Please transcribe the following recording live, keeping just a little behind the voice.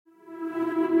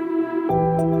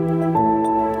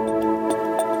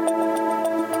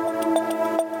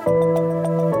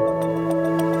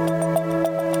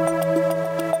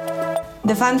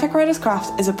Fanfic Writer's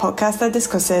Craft is a podcast that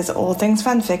discusses all things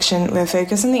fanfiction with a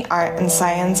focus on the art and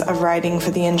science of writing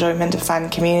for the enjoyment of fan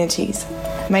communities.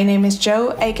 My name is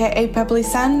Jo, aka Pebbly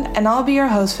Sand, and I'll be your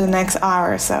host for the next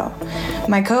hour or so.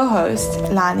 My co-host,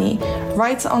 Lani,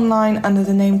 writes online under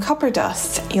the name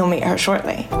Copperdust. You'll meet her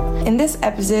shortly. In this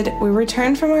episode, we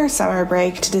return from our summer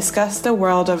break to discuss the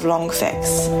world of long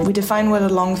fics. We define what a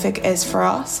long fic is for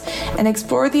us and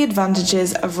explore the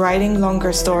advantages of writing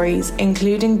longer stories,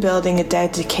 including building a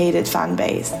dedicated fan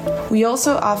base. We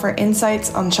also offer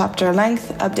insights on chapter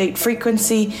length, update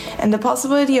frequency, and the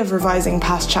possibility of revising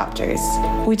past chapters.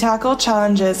 We tackle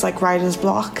challenges like writer's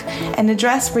block and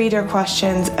address reader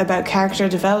questions about character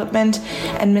development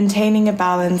and maintaining a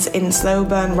balance in slow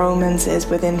burn romances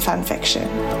within fanfiction.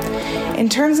 In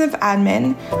terms of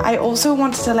admin, I also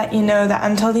wanted to let you know that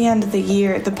until the end of the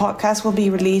year, the podcast will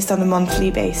be released on a monthly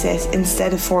basis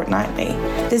instead of fortnightly.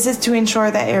 This is to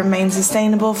ensure that it remains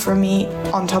sustainable for me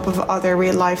on top of other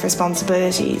real-life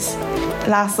responsibilities.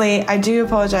 Lastly, I do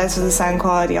apologise for the sound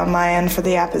quality on my end for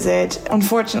the episode.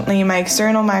 Unfortunately, my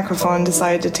external microphone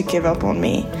decided to give up on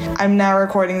me. I'm now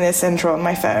recording this intro on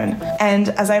my phone, and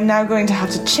as I'm now going to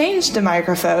have to change the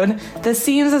microphone, this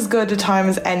seems as good a time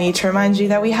as any to remind you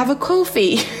that we have a Ko-fi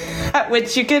at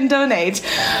which you can donate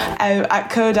at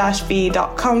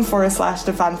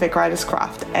ko-fi.com/the Fanfic Writer's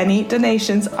Craft. Any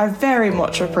donations are very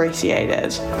much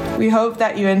appreciated. We hope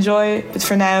that you enjoy, but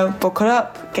for now, buckle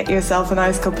up, get yourself a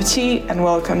nice cup of tea, and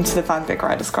welcome to the Fanfic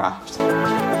Writer's Craft.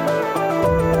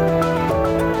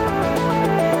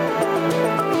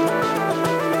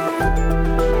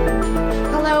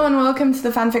 Hello and welcome to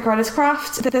the Fanfic Writer's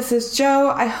Craft. This is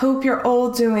Jo. I hope you're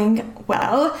all doing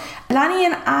well. Lani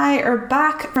and I are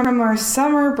back from our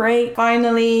summer break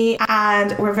finally,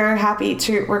 and we're very happy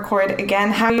to record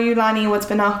again. How are you, Lani? What's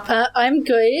been up? I'm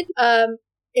good.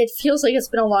 It feels like it's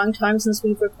been a long time since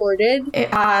we've recorded. It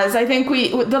has. I think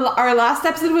our last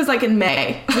episode was like in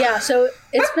May. Yeah, so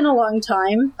it's been a long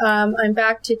time. I'm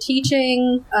back to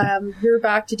teaching. You're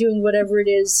back to doing whatever it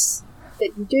is that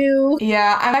you do.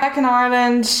 Yeah, I'm back in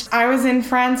Ireland. I was in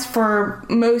France for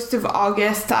most of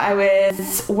August. I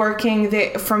was working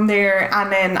from there,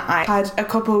 and then I had a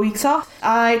couple of weeks off.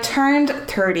 I turned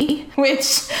 30,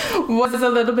 which was a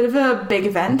little bit of a big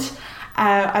event,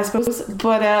 I suppose.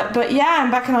 But yeah,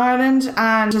 I'm back in Ireland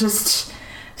and just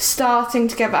starting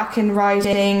to get back in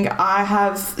writing. I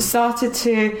have started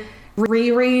to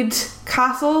reread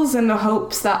Castles in the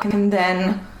hopes that I can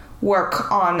then work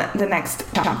on the next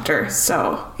chapter.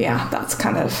 So yeah, that's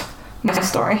kind of my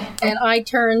story. And I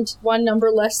turned one number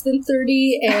less than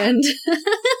 30 and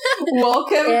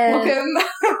welcome.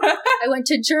 I went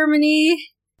to Germany,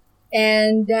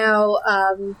 and now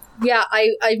I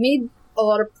made a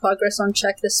lot of progress on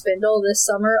Check the Spindle this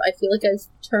summer. I feel like I've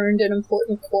turned an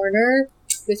important corner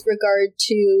with regard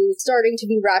to starting to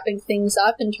be wrapping things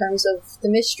up in terms of the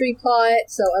mystery plot.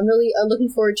 So I'm really looking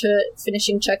forward to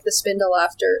finishing Check the Spindle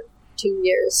after 2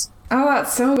 years. Oh,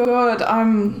 that's so good.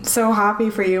 I'm so happy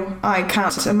for you. I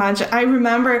can't imagine.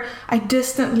 I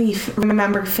distantly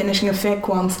remember finishing a fic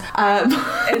once.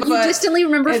 You distantly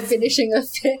remember finishing a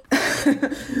fic?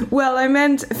 Well, I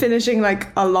meant finishing like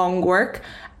a long work.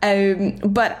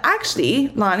 But actually,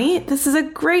 Lani, this is a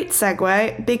great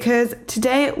segue because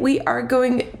today we are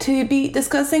going to be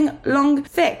discussing long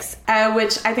fics,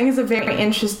 which I think is a very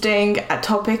interesting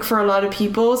topic for a lot of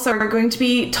people. So we're going to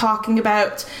be talking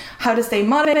about how to stay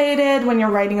motivated when you're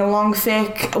writing a long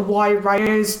fic, why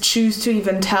writers choose to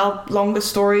even tell longer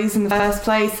stories in the first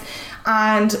place,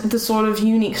 and the sort of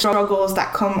unique struggles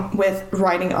that come with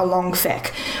writing a long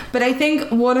fic. But I think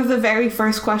one of the very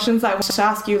first questions I want to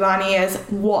ask you, Lani, is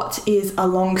what is a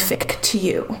long fic to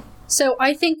you? So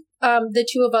I think the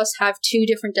two of us have two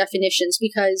different definitions,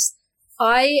 because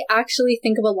I actually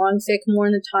think of a long fic more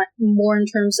in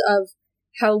terms of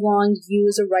how long you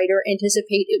as a writer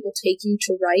anticipate it will take you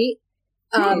to write.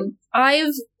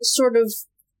 I've sort of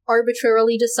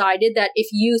arbitrarily decided that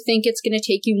if you think it's going to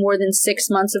take you more than 6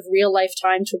 months of real life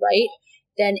time to write,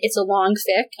 then it's a long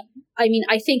fic. I mean,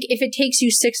 I think if it takes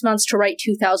you 6 months to write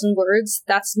 2,000 words,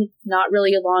 that's not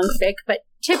really a long fic. But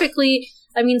typically,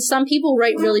 I mean, some people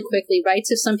write really quickly, right?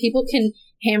 So some people can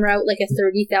hammer out like a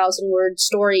 30,000 word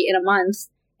story in a month.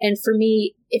 And for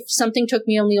me, if something took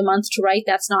me only a month to write,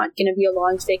 that's not going to be a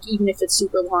long fic, even if it's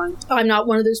super long. I'm not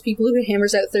one of those people who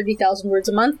hammers out 30,000 words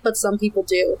a month, but some people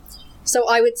do. So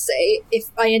I would say if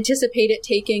I anticipate it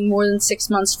taking more than 6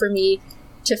 months for me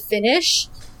to finish,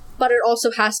 but it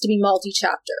also has to be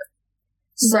multi-chapter.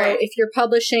 So if you're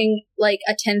publishing like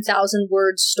a 10,000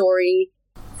 word story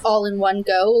all in one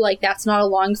go, like that's not a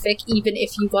long fic, even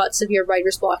if you got severe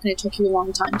writer's block and it took you a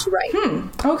long time to write.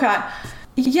 Okay.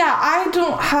 Yeah, I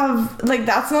don't have, like,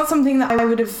 that's not something that I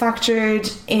would have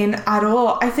factored in at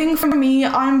all. I think for me,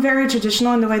 I'm very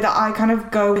traditional in the way that I kind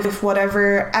of go with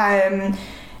whatever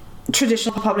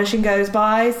traditional publishing goes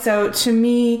by. So to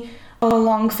me, a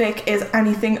long fic is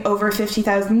anything over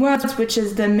 50,000 words, which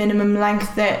is the minimum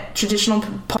length that traditional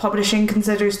publishing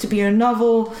considers to be a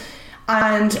novel,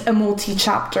 and a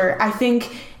multi-chapter. I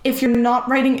think if you're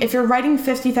writing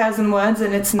 50,000 words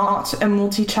and it's not a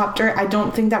multi-chapter, I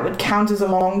don't think that would count as a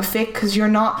long fic, because you're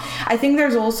not. I think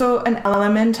there's also an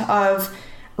element of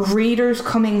readers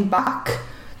coming back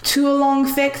to a long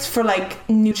fic for like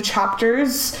new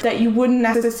chapters that you wouldn't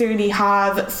necessarily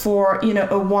have for, you know,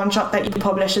 a one shot that you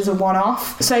publish as a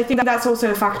one-off. So I think that's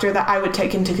also a factor that I would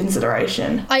take into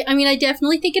consideration. I mean, I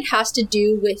definitely think it has to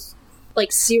do with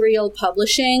like serial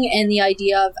publishing and the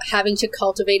idea of having to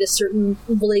cultivate a certain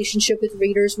relationship with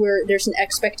readers where there's an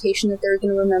expectation that they're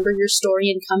going to remember your story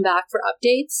and come back for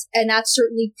updates. And that's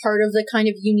certainly part of the kind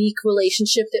of unique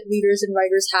relationship that readers and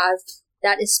writers have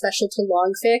that is special to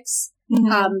long fics.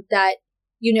 Mm-hmm. That,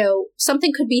 you know,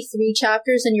 something could be 3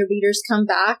 chapters and your readers come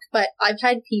back, but I've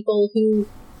had people who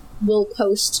will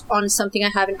post on something I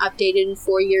haven't updated in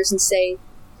 4 years and say,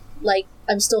 like,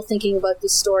 I'm still thinking about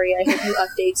this story. I hope you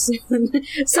update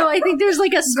soon. So I think there's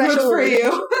like a special good for you.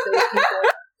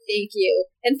 Thank you.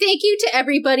 And thank you to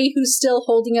everybody who's still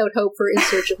holding out hope for In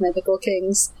Search of Mythical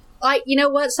Kings. You know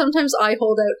what? Sometimes I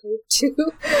hold out hope too.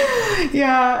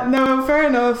 Yeah, no, fair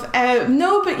enough.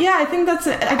 No, but yeah, I think that's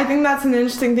an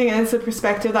interesting thing, and it's a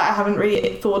perspective that I haven't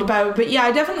really thought about. But yeah,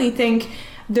 I definitely think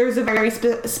there's a very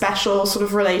special sort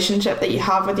of relationship that you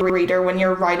have with your reader when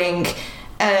you're writing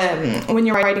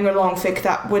a long fic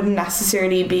that wouldn't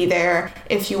necessarily be there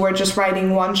if you were just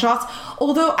writing one shots.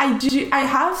 Although I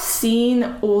have seen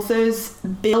authors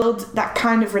build that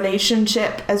kind of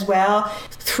relationship as well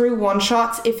through one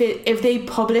shots. If they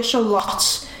publish a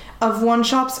lot of one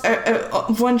shots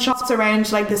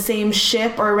around like the same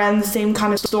ship or around the same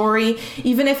kind of story,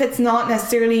 even if it's not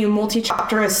necessarily a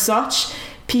multi-chapter as such,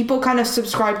 people kind of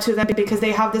subscribe to them because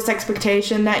they have this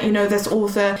expectation that, you know, this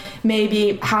author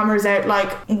maybe hammers out like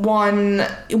one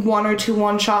or two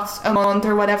one shots a month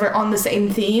or whatever on the same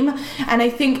theme. And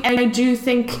I do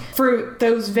think for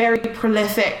those very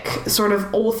prolific sort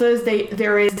of authors,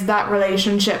 there is that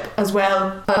relationship as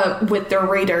well with their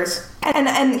readers.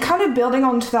 And kind of building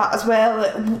onto that as well,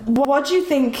 what do you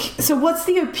think, so what's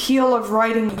the appeal of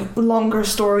writing longer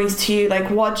stories to you? Like,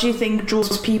 what do you think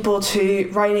draws people to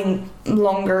writing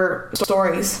longer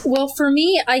stories? Well, for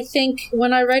me, I think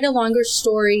when I write a longer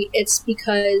story, it's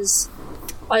because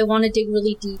I want to dig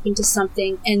really deep into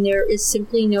something, and there is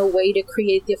simply no way to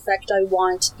create the effect I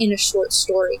want in a short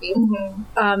story.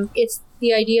 Mm-hmm. It's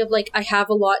the idea of like, I have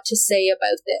a lot to say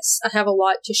about this. I have a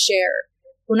lot to share.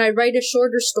 When I write a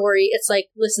shorter story, it's like,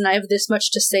 listen, I have this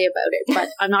much to say about it, but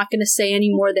I'm not going to say any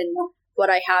more than what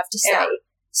I have to say. Yeah.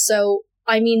 So,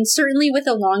 I mean, certainly with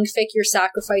a long fic, you're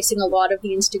sacrificing a lot of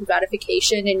the instant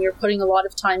gratification, and you're putting a lot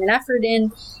of time and effort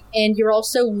in, and you're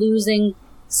also losing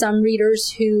some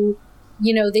readers who,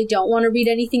 you know, they don't want to read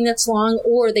anything that's long,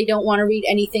 or they don't want to read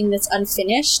anything that's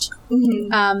unfinished.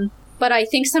 Mm-hmm. But I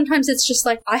think sometimes it's just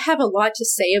like, I have a lot to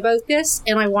say about this,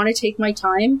 and I want to take my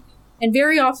time. And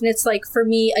very often it's like, for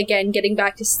me, again, getting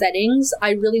back to settings,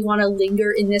 I really want to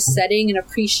linger in this setting and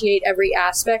appreciate every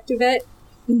aspect of it.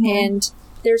 Mm-hmm. And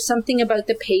there's something about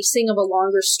the pacing of a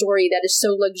longer story that is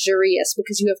so luxurious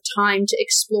because you have time to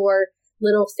explore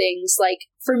little things. Like,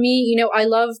 for me, you know, I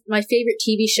love, my favorite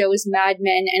TV show is Mad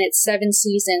Men, and it's 7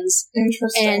 seasons.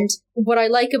 Interesting. And what I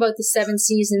like about the 7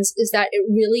 seasons is that it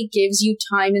really gives you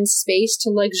time and space to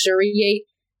luxuriate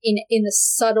in the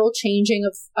subtle changing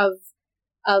of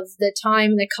the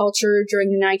time and the culture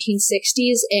during the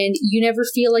 1960s, and you never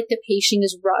feel like the pacing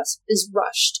is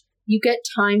rushed. You get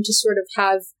time to sort of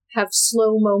have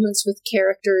slow moments with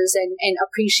characters and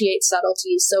appreciate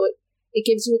subtleties, so it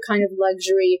gives you a kind of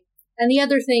luxury. And the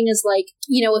other thing is, like,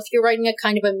 you know, if you're writing a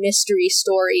kind of a mystery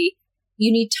story,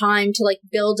 you need time to like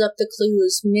build up the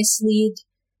clues, mislead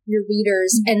your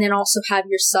readers, and then also have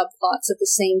your subplots at the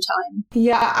same time.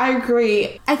 Yeah, I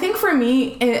agree. I think for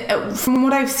me, from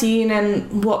what I've seen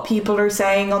and what people are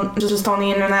saying on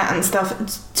the internet and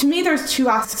stuff, to me there's 2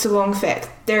 aspects of long fic.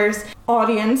 There's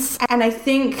audience, and I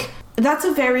think that's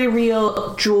a very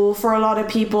real jewel for a lot of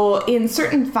people in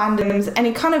certain fandoms, and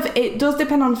it does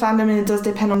depend on fandom, and it does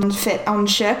depend on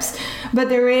ships, but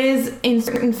there is in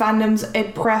certain fandoms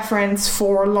a preference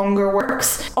for longer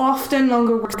works, often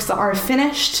longer works that are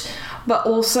finished, but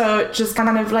also just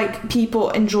kind of like people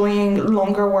enjoying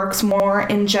longer works more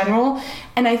in general.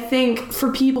 And I think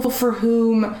for people for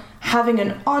whom having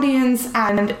an audience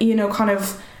and, you know, kind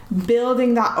of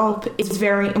building that up is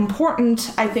very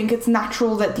important. I think it's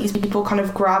natural that these people kind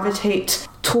of gravitate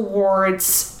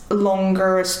towards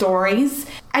longer stories.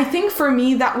 I think for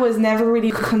me that was never really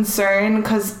a concern,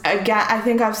 because again, I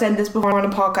think I've said this before on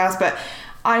a podcast, but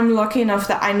I'm lucky enough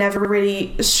that I never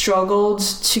really struggled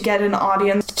to get an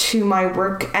audience to my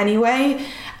work anyway.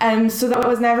 So that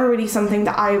was never really something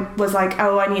that I was like,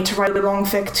 oh, I need to write a long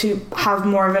fic to have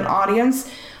more of an audience.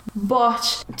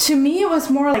 But to me, it was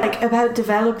more like about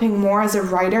developing more as a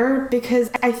writer,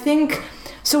 because I think,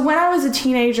 so when I was a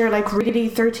teenager, like really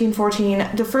 13, 14,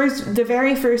 the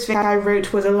very first fic I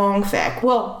wrote was a long fic.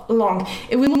 Well, long.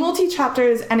 It was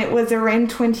multi-chapters and it was around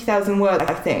 20,000 words,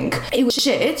 I think. It was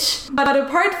shit. But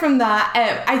apart from that,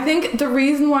 I think the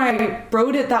reason why I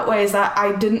wrote it that way is that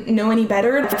I didn't know any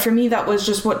better. For me, that was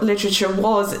just what literature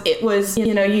was. It was,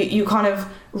 you kind of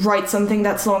write something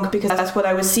that's long because that's what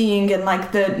I was seeing in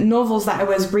like the novels that I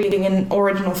was reading in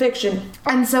original fiction.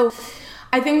 And so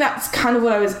I think that's kind of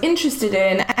what I was interested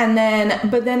in.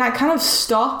 But then I kind of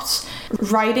stopped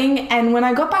writing. And when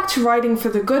I got back to writing for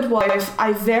The Good Wife,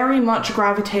 I very much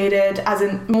gravitated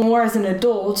more as an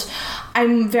adult.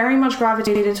 I'm very much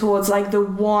gravitated towards like the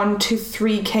 1 to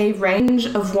 3K range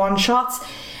of one shots.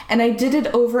 And I did it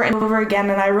over and over again.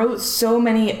 And I wrote so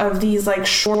many of these like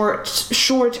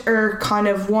shorter kind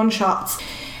of one shots.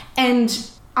 And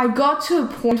I got to a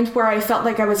point where I felt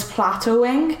like I was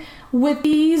plateauing with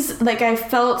these. Like I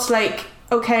felt like,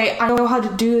 okay, I know how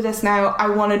to do this now, I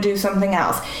want to do something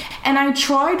else. And I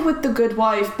tried with The Good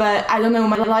Wife, but I don't know,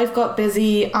 my life got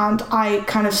busy and I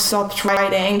kind of stopped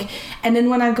writing. And then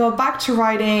when I got back to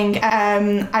writing,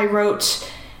 I wrote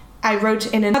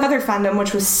in another fandom,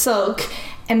 which was Silk.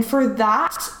 And for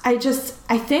that, I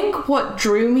think what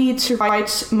drew me to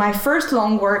write my first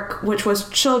long work, which was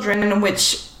Children,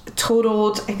 which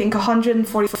totaled, I think,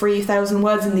 143,000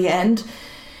 words in the end.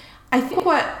 I think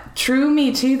what drew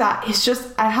me to that is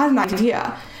just, I had an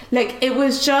idea. Like, it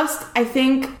was just, I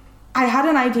think, I had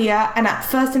an idea, and at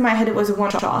first in my head it was a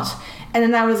one shot. And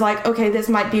then I was like, okay, this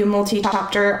might be a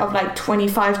multi-chapter of like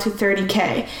 25 to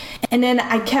 30K. And then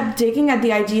I kept digging at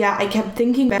the idea, I kept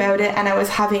thinking about it, and I was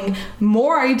having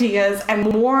more ideas and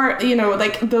more,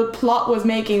 like the plot was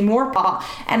making more plot.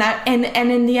 And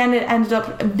in the end it ended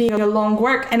up being a long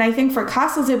work. And I think for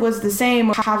Castles it was the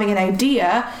same, having an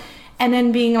idea and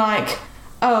then being like,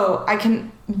 oh, I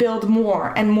can build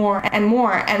more and more and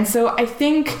more. And so I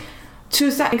think to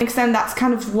a certain extent, that's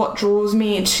kind of what draws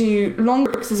me to long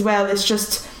works as well. It's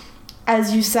just,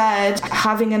 as you said,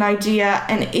 having an idea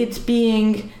and it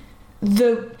being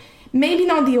maybe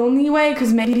not the only way,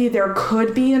 because maybe there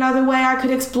could be another way I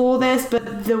could explore this,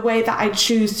 but the way that I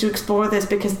choose to explore this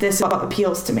because this is what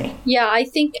appeals to me. Yeah, I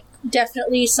think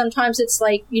definitely sometimes it's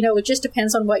like, it just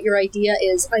depends on what your idea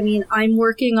is. I mean, I'm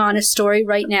working on a story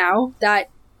right now that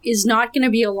is not going to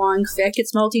be a long fic.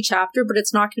 It's multi-chapter, but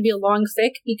it's not going to be a long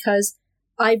fic because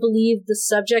I believe the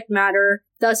subject matter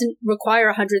doesn't require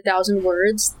 100,000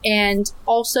 words. And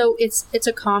also it's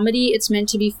a comedy. It's meant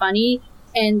to be funny.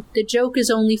 And the joke is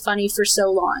only funny for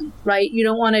so long, right? You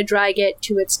don't want to drag it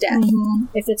to its death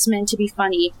if it's meant to be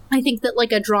funny. I think that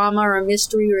like a drama or a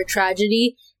mystery or a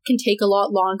tragedy can take a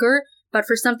lot longer. But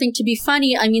for something to be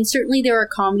funny, I mean, certainly there are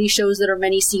comedy shows that are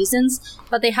many seasons,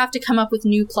 but they have to come up with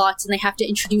new plots and they have to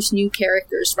introduce new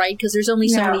characters, right? Because there's only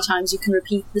so many times you can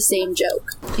repeat the same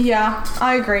joke. Yeah,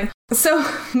 I agree. So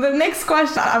the next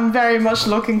question, I'm very much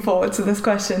looking forward to this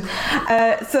question.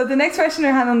 So the next question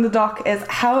I had on the doc is,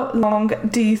 how long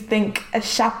do you think a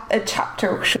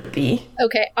chapter should be?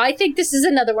 Okay, I think this is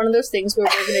another one of those things where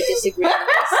we're going to disagree on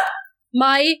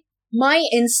this. My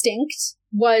instinct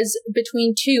was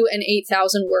between 2,000 and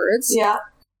 8,000 words. Yeah.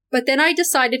 But then I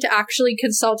decided to actually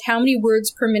consult how many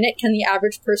words per minute can the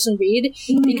average person read,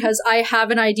 because I have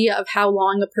an idea of how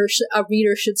long a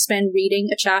reader should spend reading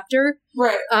a chapter.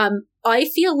 Right. I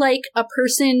feel like a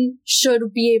person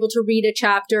should be able to read a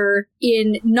chapter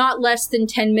in not less than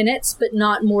 10 minutes, but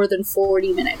not more than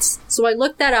 40 minutes. So I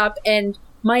looked that up, and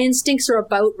my instincts are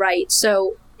about right.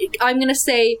 So I'm going to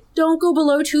say don't go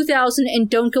below 2,000 and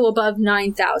don't go above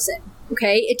 9,000.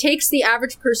 Okay, it takes the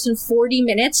average person 40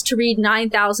 minutes to read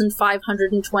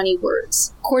 9,520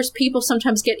 words. Of course, people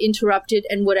sometimes get interrupted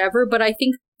and whatever, but I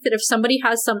think that if somebody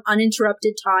has some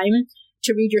uninterrupted time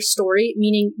to read your story,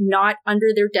 meaning not under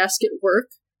their desk at work,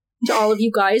 to all of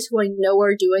you guys who I know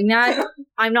are doing that,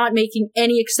 I'm not making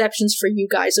any exceptions for you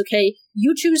guys, okay?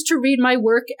 You choose to read my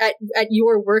work at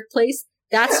your workplace,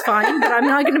 that's fine, but I'm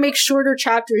not going to make shorter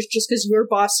chapters just because your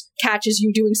boss catches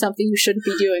you doing something you shouldn't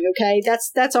be doing, okay?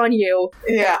 That's on you.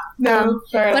 Yeah. No,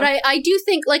 but I do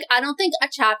think, like, I don't think a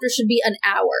chapter should be an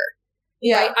hour.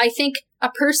 Yeah. Right? I think a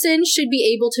person should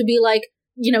be able to be like,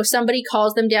 somebody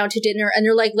calls them down to dinner and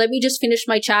they're like, let me just finish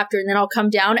my chapter and then I'll come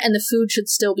down and the food should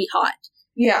still be hot.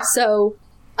 Yeah. So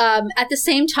at the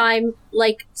same time,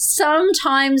 like,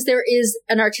 sometimes there is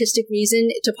an artistic reason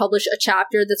to publish a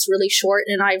chapter that's really short,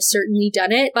 and I've certainly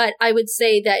done it, but I would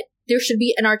say that there should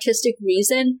be an artistic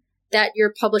reason that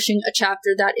you're publishing a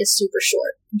chapter that is super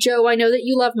short. Joe, I know that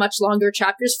you love much longer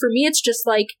chapters. For me, it's just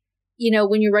like,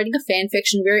 when you're writing a fan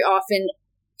fiction, very often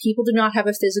people do not have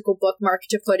a physical bookmark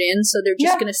to put in, so they're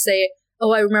just going to say,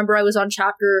 oh, I remember I was on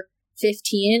chapter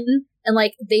 15, and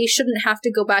like, they shouldn't have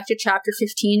to go back to chapter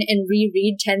 15 and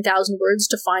reread 10,000 words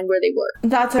to find where they were.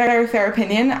 That's a very fair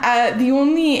opinion.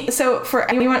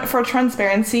 For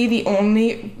transparency, the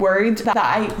only word that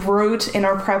I wrote in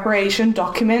our preparation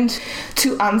document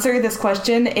to answer this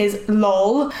question is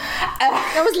lol.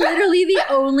 That was literally the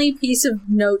only piece of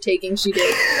note-taking she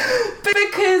did.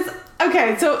 Because,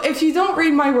 okay, so if you don't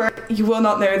read my work, you will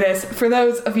not know this. For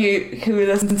those of you who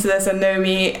listen to this and know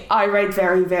me, I write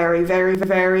very, very, very,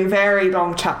 very, very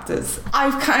long chapters.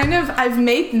 I've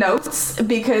made notes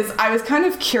because I was kind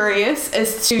of curious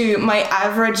as to my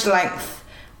average length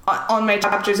on my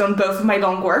chapters on both of my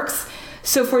long works.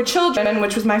 So for Children,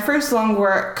 which was my first long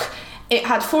work, it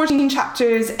had 14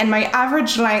 chapters and my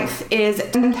average length is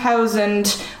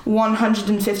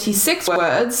 10,156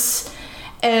 words.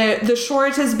 The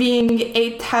shortest being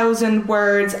 8,000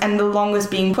 words and the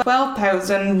longest being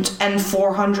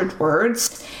 12,400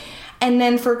 words. And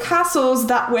then for Castles,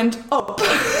 that went up.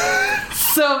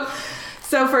 So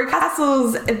for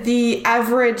Castles, the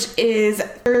average is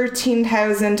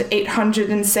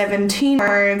 13,817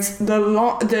 words.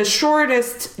 The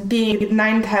shortest being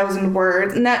 9,000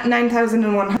 words,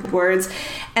 9,100 words,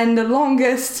 and the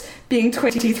longest being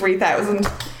 23,000.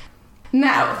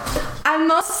 Now, I'm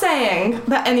not saying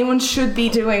that anyone should be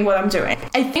doing what I'm doing.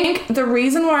 I think the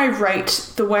reason why I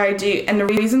write the way I do and the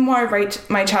reason why I write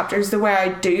my chapters the way I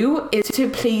do is to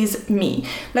please me.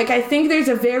 Like, I think there's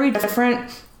a very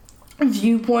different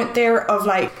viewpoint there of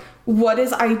like what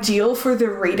is ideal for the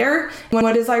reader and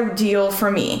what is ideal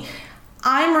for me.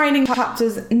 I'm writing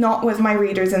chapters not with my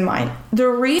readers in mind. The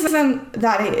reason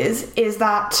that is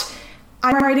that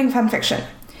I'm writing fan fiction.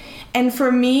 And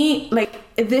for me, like,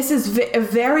 this is a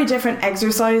very different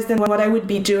exercise than what I would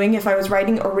be doing if I was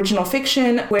writing original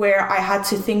fiction, where I had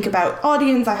to think about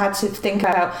audience, I had to think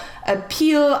about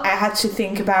appeal, I had to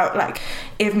think about, like,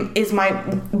 is my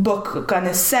book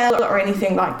gonna sell or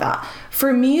anything like that.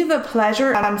 For me, the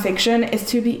pleasure of fan fiction is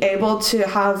to be able to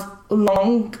have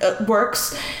long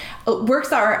works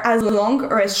that are as long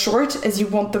or as short as you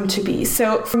want them to be.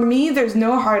 So for me, there's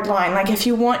no hard line. Like, if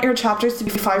you want your chapters to be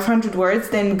 500 words,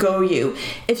 then go you.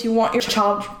 If you want your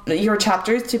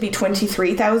chapters to be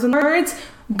 23,000 words,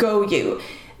 go you.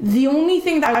 The only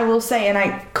thing that I will say, and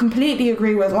I completely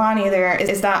agree with Lani there,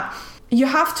 is that you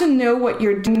have to know what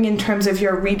you're doing in terms of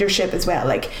your readership as well.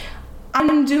 Like,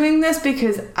 I'm doing this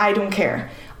because I don't care.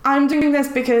 I'm doing this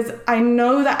because I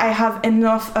know that I have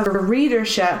enough of a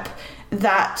readership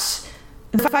that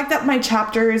the fact that my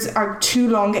chapters are too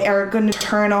long are going to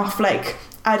turn off, like,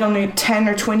 I don't know, 10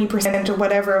 or 20% or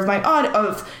whatever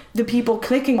of the people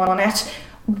clicking on it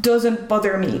doesn't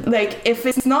bother me. Like, if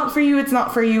it's not for you, it's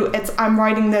not for you. I'm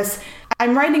writing this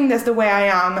the way I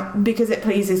am because it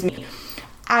pleases me.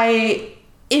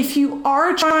 If you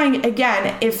are trying,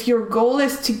 again, if your goal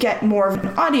is to get more of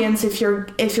an audience, if your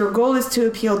goal is to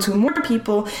appeal to more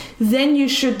people, then you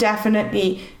should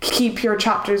definitely keep your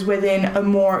chapters within a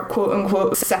more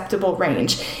quote-unquote acceptable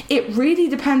range. It really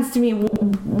depends to me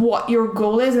what your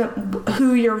goal is and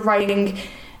who you're writing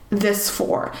this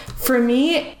for. For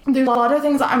me, there's a lot of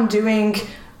things that I'm doing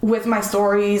with my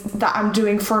stories that I'm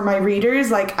doing for my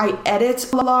readers. Like, I edit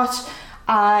a lot.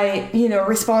 I,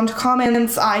 respond to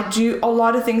comments. I do a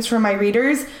lot of things for my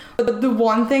readers. But the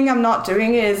one thing I'm not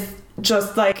doing is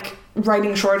just like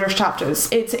writing shorter chapters.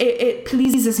 It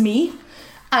pleases me,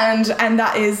 and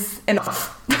that is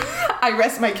enough. I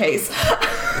rest my case.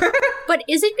 But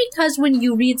is it because when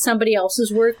you read somebody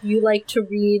else's work, you like to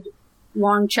read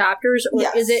long chapters, or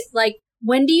yes. Is it like,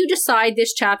 when do you decide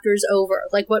this chapter is over?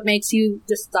 Like, what makes you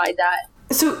decide that?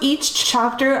 So each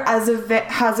chapter has a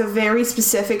very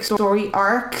specific story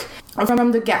arc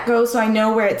from the get-go. So I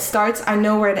know where it starts, I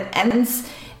know where it ends.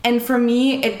 And for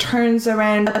me, it turns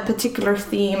around a particular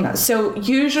theme. So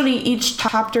usually each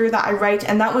chapter that I write,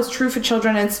 and that was true for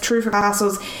Children and it's true for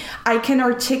Castles, I can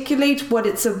articulate what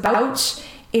it's about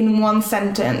in one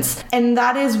sentence. And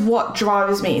that is what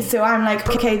drives me. So I'm like,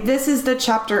 okay, this is the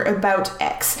chapter about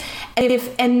X.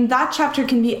 And that chapter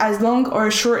can be as long or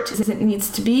as short as it needs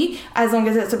to be, as long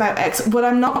as it's about X. What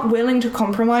I'm not willing to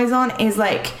compromise on is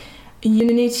like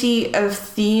unity of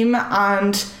theme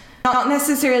and not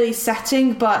necessarily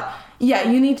setting, but yeah,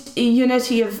 you need a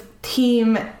unity of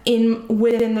theme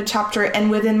within the chapter and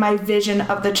within my vision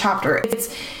of the chapter.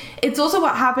 It's also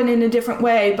what happened in a different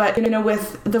way, but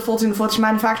with the Fulton Footage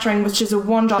Manufacturing, which is a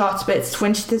one-shot, but it's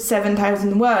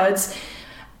 27,000 words.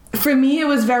 For me, it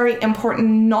was very important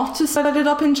not to split it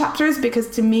up in chapters, because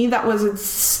to me that was a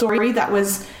story that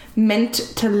was meant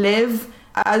to live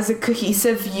as a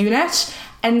cohesive unit,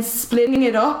 and splitting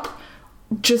it up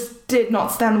just did not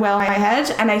stand well in my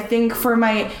head. And I think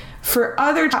for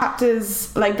other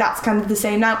chapters, like, that's kind of the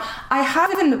same. Now, I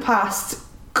have in the past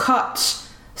cut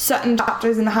certain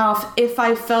chapters in half if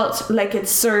I felt like it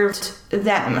served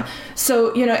them.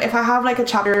 So, if I have like a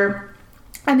chapter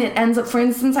and it ends up, for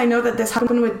instance, I know that this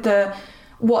happened with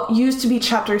what used to be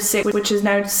chapter 6, which is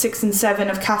now 6 and 7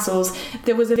 of Castles.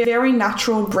 There was a very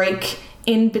natural break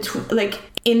in between, like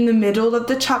in the middle of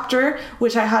the chapter,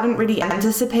 which I hadn't really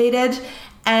anticipated,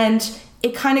 and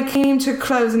it kind of came to a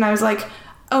close, and I was like,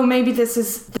 oh, maybe this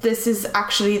is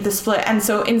actually the split. And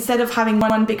so instead of having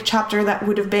one big chapter that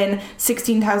would have been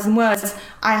 16,000 words,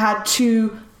 I had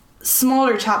 2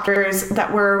 smaller chapters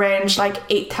that were arranged like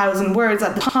 8,000 words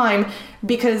at the time,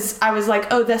 because I was like,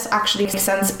 oh, this actually makes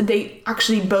sense. They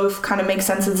actually both kind of make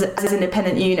sense as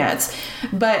independent units.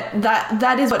 But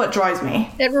that is what drives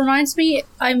me. It reminds me,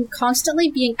 I'm constantly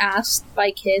being asked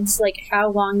by kids, like, how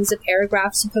long is a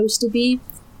paragraph supposed to be?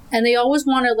 And they always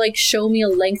want to, like, show me a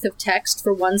length of text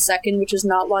for 1 second, which is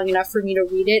not long enough for me to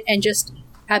read it, and just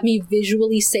have me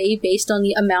visually say, based on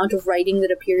the amount of writing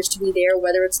that appears to be there,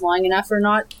 whether it's long enough or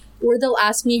not. Or they'll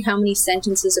ask me how many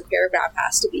sentences a paragraph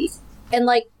has to be. And,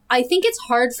 like, I think it's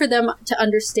hard for them to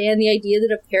understand the idea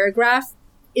that a paragraph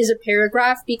is a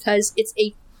paragraph because it's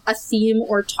a theme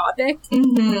or topic,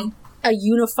 a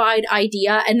unified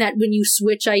idea, and that when you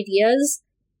switch ideas,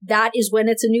 that is when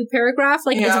it's a new paragraph.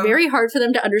 Like, It's very hard for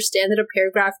them to understand that a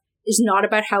paragraph is not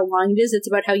about how long it is, it's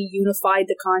about how unified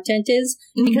the content is.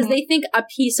 Because they think a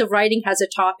piece of writing has a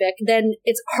topic, then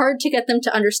it's hard to get them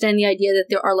to understand the idea that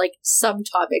there are, like,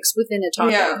 subtopics within a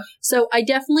topic. Yeah. So I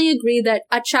definitely agree that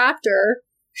a chapter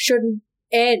shouldn't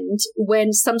end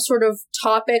when some sort of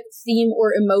topic, theme,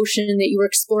 or emotion that you were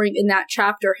exploring in that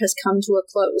chapter has come to a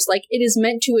close. Like, it is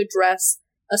meant to address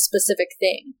a specific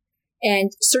thing.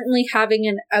 And certainly having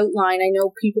an outline, I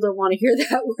know people don't want to hear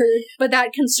that word, but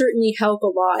that can certainly help a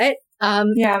lot.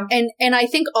 And I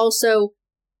think also,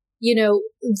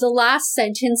 the last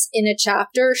sentence in a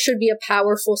chapter should be a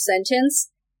powerful sentence,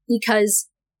 because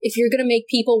if you're going to make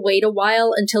people wait a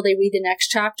while until they read the next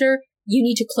chapter, you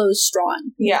need to close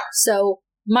strong. Yeah. So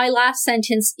my last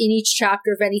sentence in each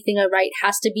chapter of anything I write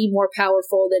has to be more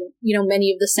powerful than,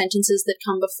 many of the sentences that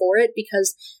come before it,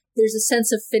 because there's a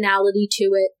sense of finality to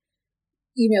it.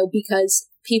 Because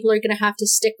people are going to have to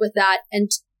stick with that and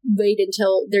wait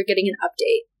until they're getting an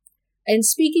update. And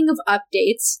speaking of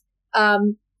updates,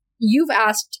 you've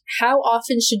asked, how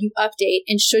often should you update,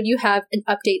 and should you have an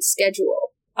update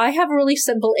schedule? I have a really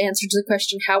simple answer to the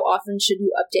question, how often should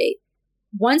you update?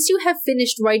 Once you have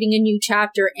finished writing a new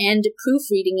chapter and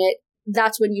proofreading it,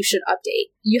 that's when you should update.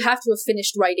 You have to have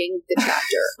finished writing the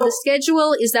chapter. The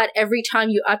schedule is that every time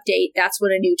you update, that's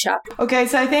when a new chapter. Okay,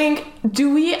 so I think,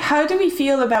 how do we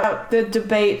feel about the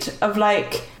debate of,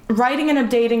 like, writing and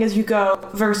updating as you go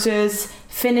versus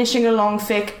finishing a long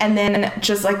fic and then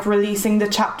just, like, releasing the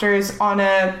chapters on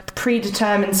a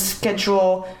predetermined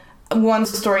schedule once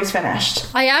the story's finished?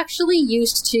 I actually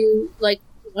used to, like,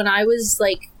 when I was,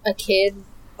 like, a kid,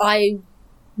 I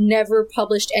never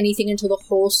published anything until the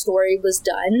whole story was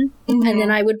done. And then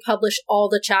I would publish all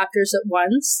the chapters at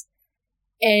once.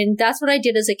 And that's what I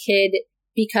did as a kid,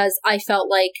 because I felt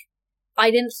like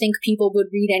I didn't think people would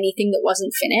read anything that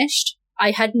wasn't finished.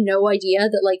 I had no idea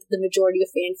that, like, the majority of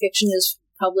fan fiction is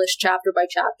published chapter by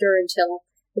chapter until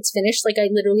it's finished. Like, I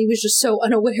literally was just so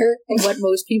unaware of what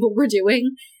most people were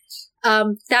doing.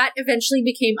 That eventually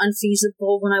became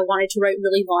unfeasible when I wanted to write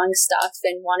really long stuff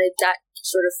and wanted that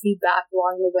sort of feedback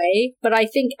along the way. But I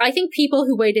think people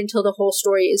who wait until the whole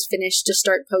story is finished to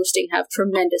start posting have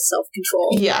tremendous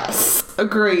self-control. Yes,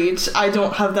 agreed. I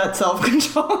don't have that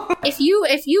self-control. If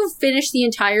you finish the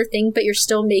entire thing, but you're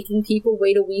still making people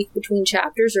wait a week between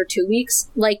chapters or 2 weeks,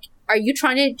 like, are you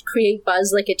trying to create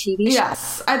buzz like a TV show?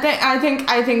 Yes, I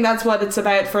think that's what it's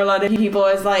about for a lot of people,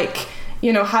 is like,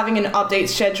 having an update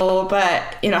schedule, but,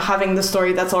 having the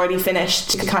story that's already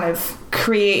finished to kind of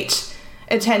create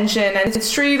attention. And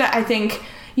it's true that I think,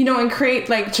 and create,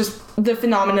 like, just the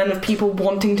phenomenon of people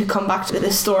wanting to come back to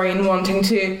this story and wanting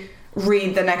to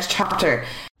read the next chapter.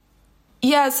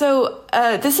 Yeah, so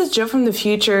this is Joe from the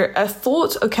future. A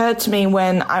thought occurred to me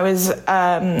when I was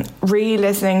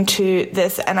re-listening to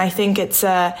this, and I think it's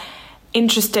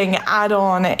interesting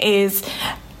add-on is,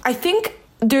 I think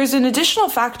there's an additional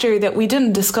factor that we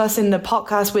didn't discuss in the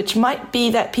podcast, which might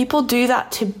be that people do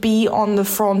that to be on the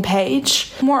front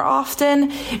page more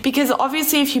often. Because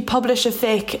obviously if you publish a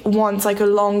fic once, like a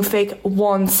long fic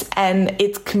once, and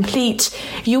it's complete,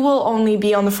 you will only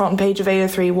be on the front page of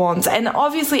AO3 once. And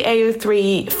obviously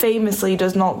AO3 famously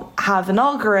does not have an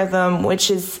algorithm, which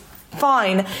is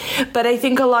fine. But I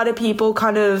think a lot of people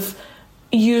kind of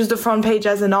use the front page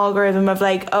as an algorithm of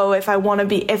like, oh, if I'm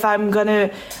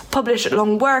gonna publish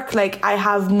long work, like I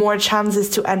have more chances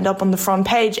to end up on the front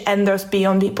page and thus be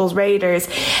on people's radars.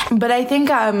 But I think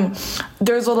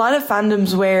there's a lot of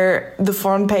fandoms where the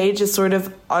front page is sort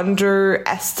of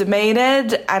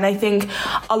underestimated, and I think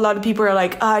a lot of people are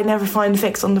like, oh, I never find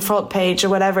fics on the front page or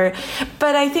whatever.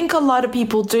 But I think a lot of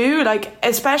people do, like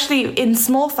especially in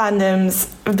small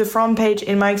fandoms, the front page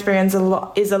in my experience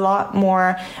is a lot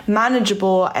more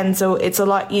manageable, and so it's a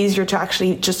lot easier to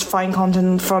actually just find content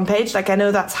on the front page. Like I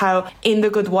know that's how in The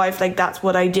Good Wife, like that's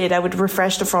what I did. I would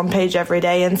refresh the front page every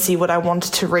day and see what I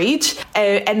wanted to read,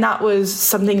 and that was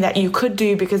something that you could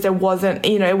do because there wasn't,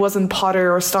 it wasn't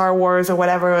Potter or Star Wars or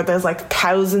whatever, where there's like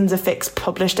thousands of fics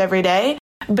published every day.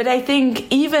 But I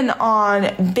think even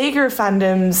on bigger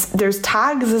fandoms, there's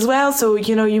tags as well. So,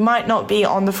 you might not be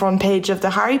on the front page of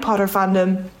the Harry Potter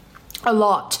fandom a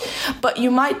lot, but you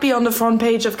might be on the front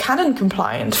page of Canon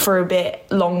Compliant for a bit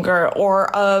longer, or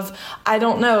of, I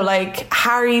don't know, like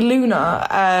Harry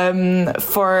Luna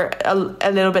for a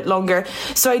little bit longer.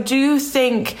 So I do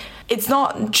think it's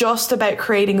not just about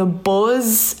creating a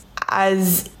buzz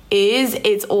as is,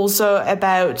 it's also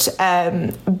about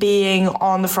being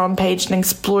on the front page and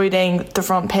exploiting the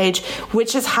front page,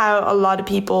 which is how a lot of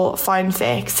people find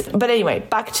fics. But anyway,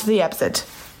 back to the episode.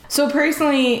 So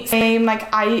personally, same, like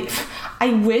I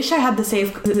wish I had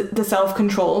the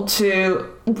self-control to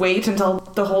wait until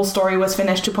the whole story was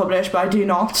finished to publish, but I do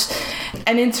not.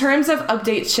 And in terms of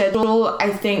update schedule, I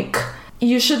think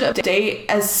you should update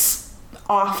as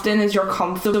often as you're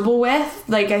comfortable with.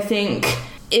 Like I think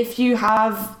if you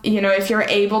have, if you're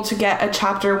able to get a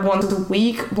chapter once a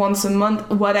week, once a month,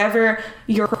 whatever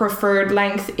your preferred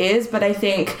length is, but I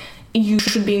think you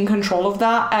should be in control of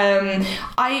that.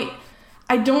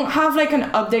 I don't have like an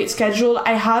update schedule.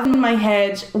 I have in my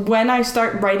head when I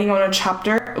start writing on a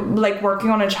chapter, like working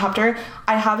on a chapter,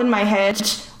 I have in my head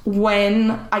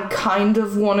when I kind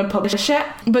of want to publish it.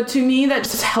 But to me, that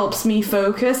just helps me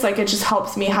focus. Like it just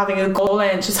helps me having a goal,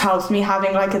 and it just helps me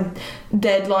having like a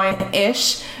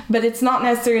deadline-ish. But it's not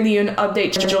necessarily an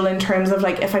update schedule in terms of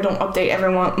like if I don't update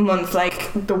every month,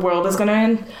 like the world is gonna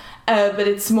end. But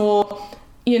it's more,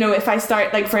 if I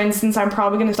start, like for instance, I'm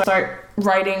probably going to start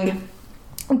writing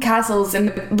castles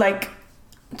in like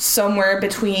somewhere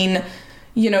between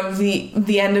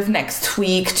the end of next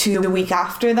week to the week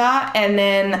after that, and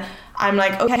then I'm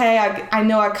like, okay, I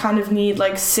know I kind of need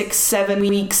like 6-7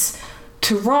 weeks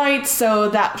to write, so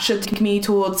that should take me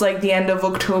towards like the end of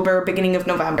October, beginning of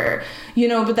November,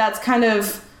 but that's kind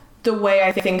of the way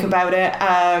I think about it,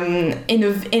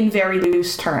 in very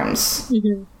loose terms.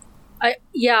 Mm-hmm.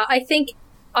 I think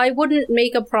I wouldn't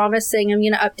make a promise saying I'm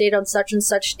going to update on such and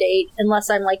such date unless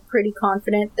I'm like pretty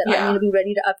confident that I'm going to be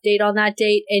ready to update on that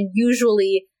date. And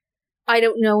usually I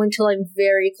don't know until I'm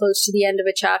very close to the end of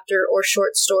a chapter or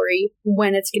short story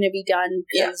when it's going to be done,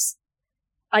 because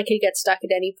I could get stuck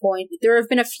at any point. There have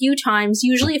been a few times,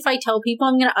 usually if I tell people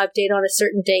I'm going to update on a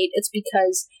certain date, it's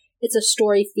because it's a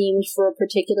story themed for a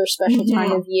particular special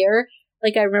time of year.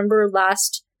 Like I remember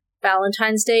last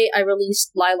Valentine's Day, I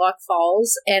released Lilac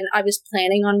Falls, and I was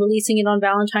planning on releasing it on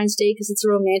Valentine's Day because it's a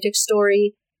romantic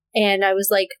story, and I was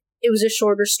like, it was a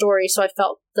shorter story, so I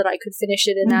felt that I could finish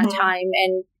it in that time,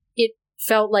 and it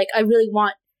felt like I really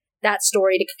want that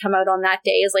story to come out on that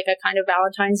day as like a kind of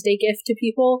Valentine's Day gift to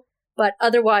people. But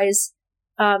otherwise,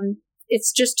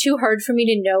 it's just too hard for me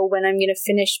to know when I'm going to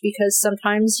finish, because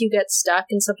sometimes you get stuck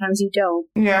and sometimes you don't.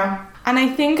 Yeah. And I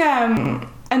think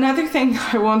another thing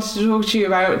I wanted to talk to you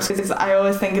about is, I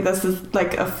always think this is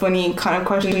like a funny kind of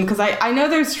question, because I know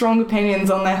there's strong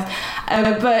opinions on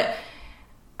this, but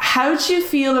how do you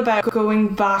feel about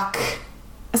going back?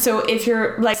 So if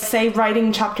you're like, say,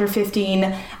 writing chapter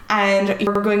 15 and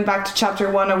you're going back to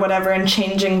chapter 1 or whatever and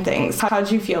changing things, how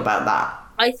do you feel about that?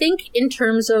 I think in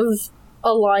terms of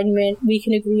alignment, we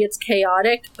can agree it's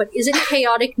chaotic, but is it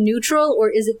chaotic neutral or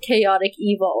is it chaotic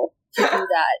evil to do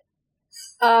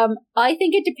that? I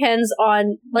think it depends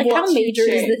on like how major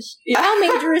is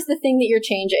the thing that you're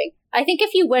changing. I think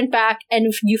if you went back and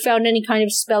if you found any kind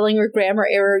of spelling or grammar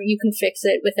error, you can fix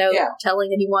it without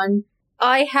telling anyone.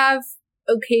 I have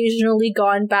occasionally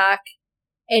gone back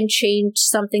and changed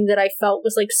something that I felt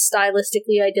was like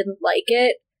stylistically I didn't like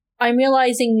it. I'm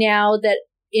realizing now that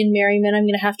in Merriman I'm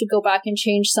going to have to go back and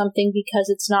change something because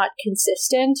it's not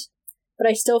consistent, but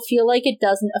I still feel like it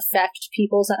doesn't affect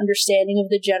people's understanding of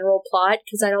the general plot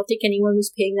because I don't think anyone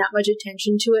was paying that much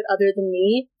attention to it other than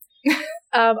me.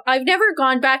 I've never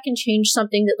gone back and changed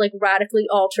something that like radically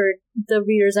altered the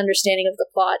reader's understanding of the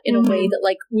plot in a way that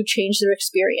like would change their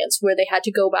experience, where they had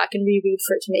to go back and reread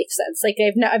for it to make sense. Like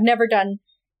I've never done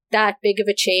that big of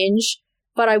a change,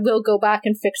 but I will go back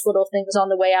and fix little things on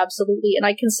the way, absolutely. And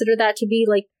I consider that to be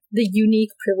like the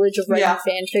unique privilege of writing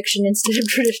fan fiction instead of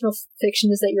traditional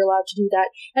fiction, is that you're allowed to do that.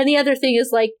 And the other thing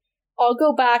is like I'll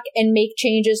go back and make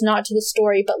changes not to the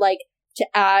story, but like to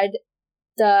add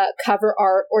the cover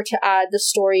art or to add the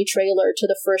story trailer to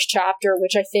the first chapter,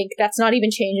 which I think that's not even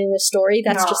changing the story.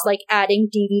 That's just like adding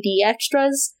DVD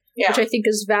extras, which I think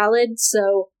is valid.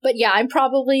 So, but yeah,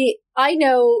 I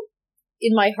know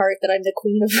in my heart that I'm the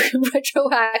queen of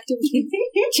retroactively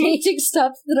changing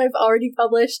stuff that I've already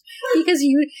published, because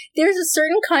there's a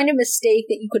certain kind of mistake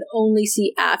that you could only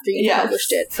see after you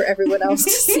published it for everyone else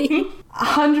to see.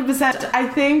 100%. I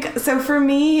think so. For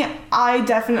me, I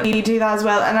definitely do that as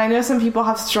well, and I know some people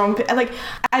have strong, like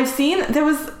I've seen I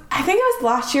think it was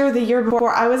last year or the year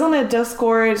before, I was on a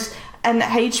Discord, an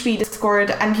HB Discord,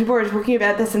 and people were talking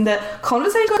about this, and the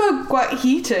conversation got quite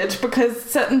heated because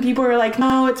certain people were like,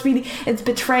 no, it's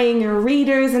betraying your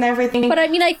readers and everything. But I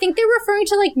mean, I think they're referring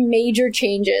to like major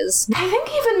changes. I think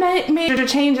even major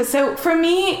changes. So for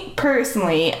me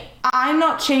personally, I'm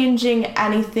not changing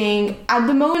anything at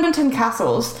the moment in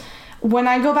Castles. When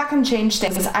I go back and change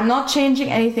things, I'm not changing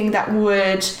anything that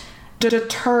would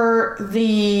deter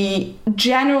the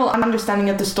general understanding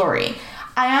of the story.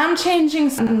 I am changing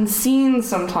certain scenes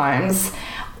sometimes,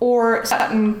 or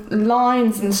certain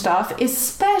lines and stuff,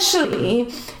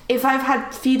 especially if I've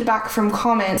had feedback from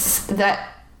comments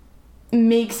that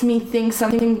makes me think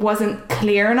something wasn't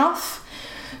clear enough.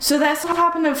 So that's what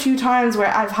happened a few times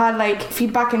where I've had like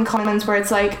feedback in comments where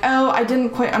it's like, oh, I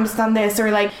didn't quite understand this,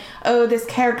 or like, oh, this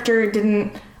character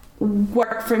didn't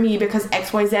work for me because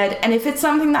XYZ. And if it's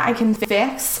something that I can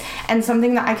fix and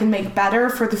something that I can make better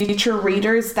for the future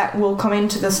readers that will come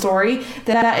into the story,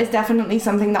 then that is definitely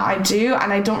something that I do,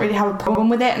 and I don't really have a problem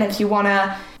with it. And if you want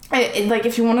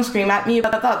to scream at me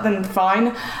about that, then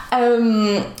fine.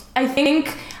 I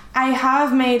think I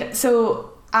have made,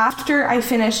 so after I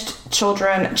finished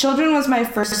Children was my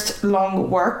first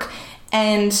long work,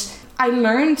 and I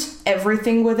learned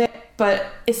everything with it. But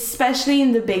especially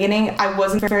in the beginning, I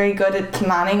wasn't very good at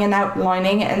planning and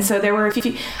outlining. And so there were a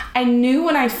few, I knew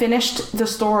when I finished the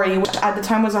story, which at the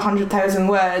time was 100,000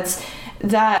 words,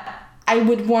 that I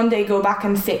would one day go back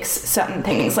and fix certain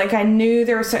things. Like I knew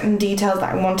there were certain details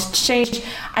that I wanted to change.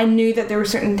 I knew that there were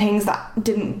certain things that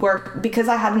didn't work because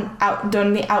I hadn't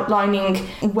done the outlining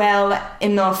well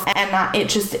enough. And that I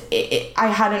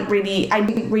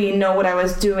didn't really know what I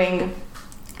was doing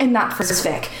in that first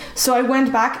fic. So I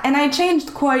went back and I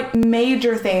changed quite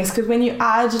major things, because when you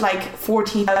add like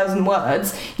 40,000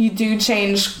 words, you do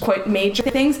change quite major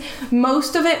things.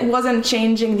 Most of it wasn't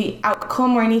changing the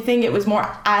outcome or anything, it was more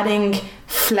adding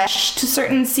flesh to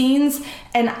certain scenes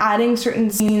and adding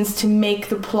certain scenes to make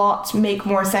the plot make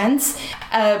more sense.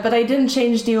 But I didn't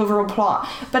change the overall plot.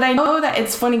 But I know that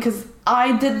it's funny because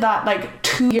I did that like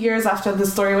 2 years after the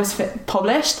story was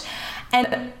published.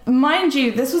 And mind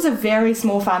you, this was a very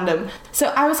small fandom. So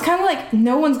I was kind of like,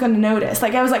 no one's going to notice.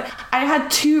 Like, I was like, I had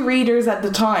 2 readers at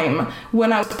the time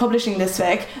when I was publishing this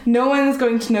fic. No one's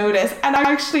going to notice. And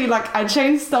I actually, like, I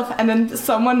changed stuff, and then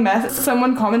someone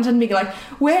commented being like,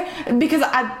 where? Because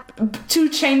to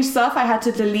change stuff, I had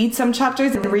to delete some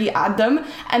chapters and re-add them.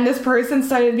 And this person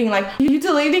started being like, you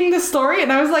deleting the story?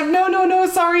 And I was like, no,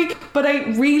 sorry. But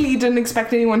I really didn't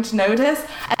expect anyone to notice.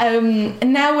 And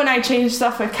now when I change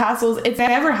stuff with Castles, it's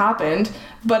never happened,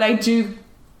 but I do,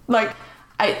 like,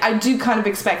 I do kind of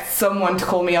expect someone to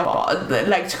call me out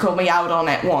on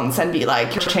it once and be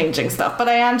like, you're changing stuff. But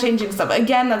I am changing stuff.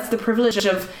 Again, that's the privilege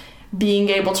of being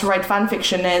able to write fan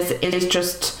fiction, is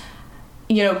just,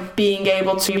 you know, being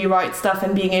able to rewrite stuff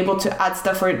and being able to add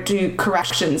stuff or do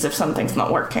corrections if something's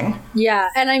not working. Yeah,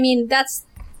 and I mean,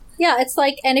 it's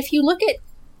like, and if you look at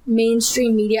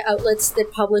mainstream media outlets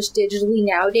that publish digitally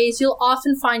nowadays, you'll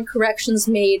often find corrections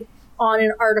made on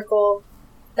an article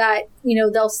that, you know,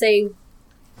 they'll say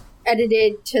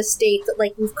edited to state that,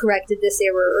 like, we've corrected this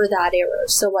error or that error.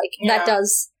 So, like, that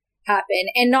does happen.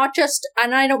 And not just,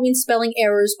 and I don't mean spelling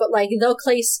errors, but, like, they'll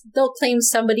claim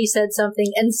somebody said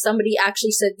something and somebody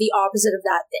actually said the opposite of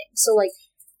that thing. So, like,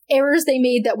 errors they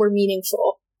made that were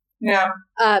meaningful. Yeah.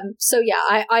 So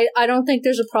yeah, I don't think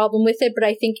there's a problem with it, but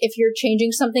I think if you're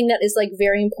changing something that is like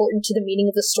very important to the meaning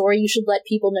of the story, you should let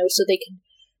people know so they can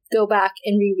go back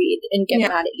and reread and get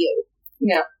mad at you.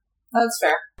 Yeah, that's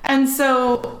fair. And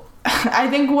so I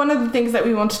think one of the things that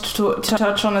we wanted to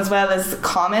touch on as well is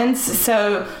comments.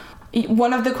 So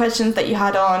one of the questions that you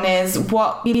had on is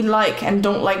what you like and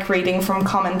don't like reading from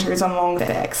commenters on long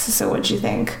fics. So what do you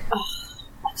think? Oh,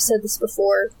 I've said this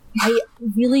before. I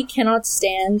really cannot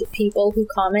stand people who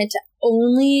comment to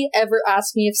only ever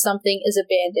ask me if something is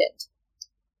abandoned.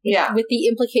 Yeah. With the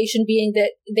implication being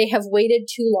that they have waited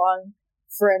too long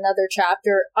for another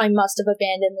chapter. I must have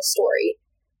abandoned the story.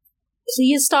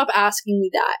 Please stop asking me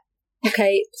that.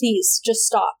 Okay? Please, just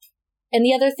stop. And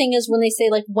the other thing is when they say,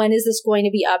 like, when is this going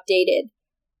to be updated?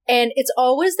 And it's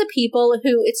always the people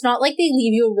who, it's not like they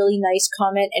leave you a really nice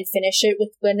comment and finish it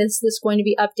with, when is this going to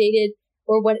be updated?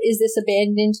 Or when is this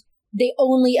abandoned? They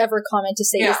only ever comment to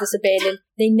say, is this abandoned?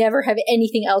 They never have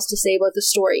anything else to say about the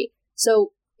story.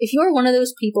 So if you're one of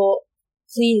those people,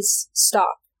 please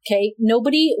stop, okay?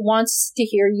 Nobody wants to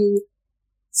hear you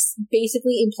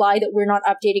basically imply that we're not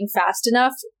updating fast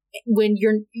enough when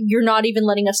you're not even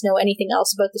letting us know anything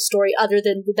else about the story other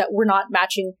than that we're not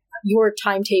matching your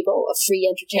timetable of free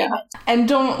entertainment. Yeah. And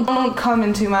don't come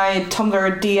into my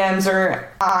Tumblr DMs or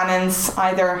Annans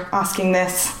either asking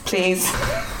this, please.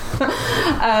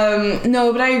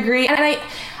 No, but I agree. And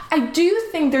I do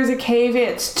think there's a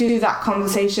caveat to that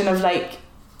conversation of like,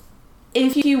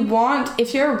 if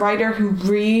you're a writer who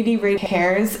really, really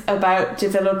cares about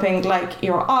developing like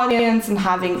your audience and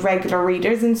having regular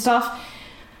readers and stuff,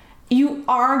 you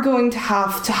are going to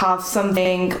have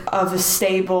something of a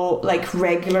stable, like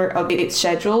regular update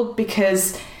schedule,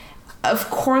 because of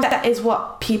course that is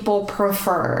what people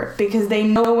prefer, because they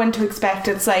know when to expect.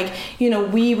 It's like, you know,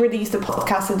 we release the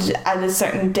podcast at a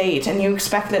certain date and you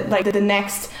expect that like the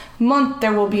next month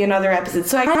there will be another episode.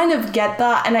 So I kind of get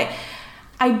that, and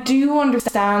I do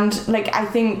understand, like, I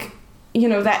think, you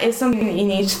know, that is something that you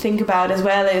need to think about as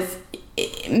well. Is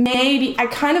maybe I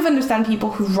kind of understand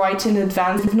people who write in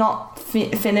advance, if not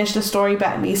finish the story, but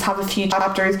at least have a few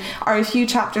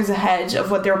chapters ahead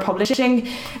of what they're publishing,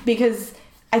 because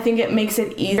I think it makes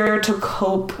it easier to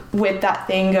cope with that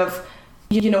thing of,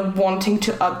 you know, wanting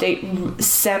to update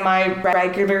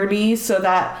semi-regularly so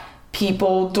that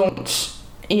people don't,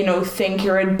 you know, think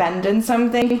you're abandoning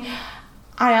something.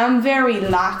 I am very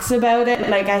lax about it.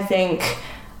 Like, I think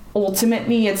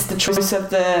ultimately it's the choice of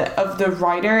the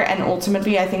writer, and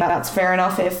ultimately I think that's fair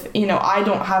enough if, you know, I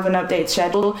don't have an update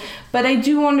schedule. But I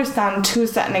do understand to a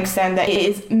certain extent that it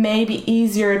is maybe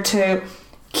easier to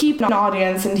keep an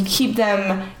audience and to keep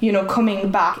them, you know,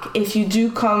 coming back if you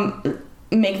do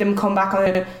make them come back on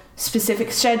a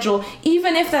specific schedule,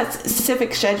 even if that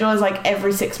specific schedule is like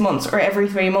every 6 months or every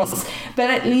 3 months,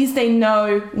 but at least they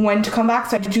know when to come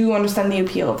back. So I do understand the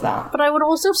appeal of that. But I would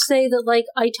also say that, like,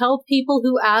 I tell people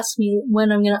who ask me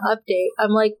when I'm going to update,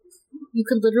 I'm like, you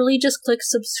could literally just click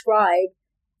subscribe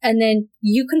and then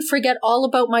you can forget all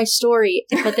about my story,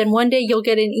 but then one day you'll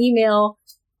get an email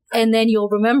and then you'll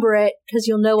remember it because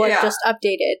you'll know I've just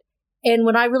updated. And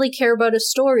when I really care about a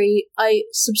story, I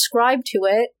subscribe to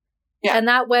it. Yeah. And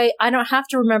that way I don't have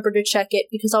to remember to check it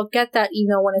because I'll get that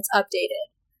email when it's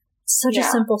updated. It's such a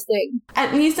simple thing.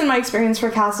 At least in my experience for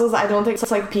Castles, I don't think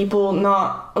it's like people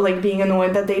not like being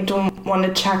annoyed that they don't want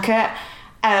to check it.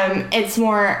 It's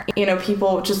more, you know,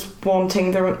 people just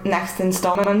wanting the next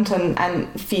installment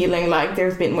and feeling like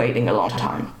they've been waiting a long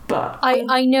time. But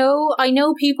I know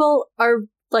people are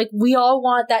like, we all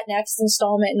want that next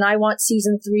installment, and I want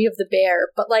season 3 of The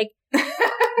Bear, but like,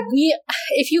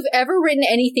 if you've ever written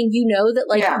anything, you know that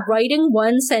like writing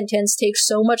one sentence takes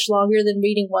so much longer than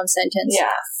reading one sentence.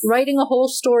 Yeah. Writing a whole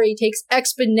story takes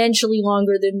exponentially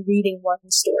longer than reading one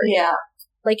story. Yeah.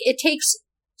 Like, it takes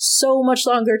so much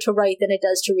longer to write than it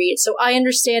does to read. So I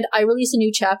understand. I released a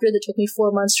new chapter that took me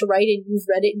 4 months to write, and you've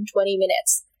read it in 20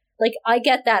 minutes. Like, I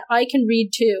get that. I can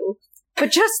read too. But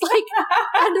just like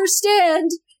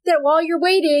understand that while you're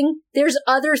waiting, there's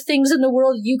other things in the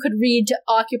world you could read to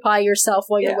occupy yourself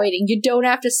while you're waiting. You don't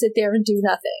have to sit there and do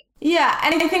nothing. Yeah,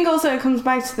 and I think also it comes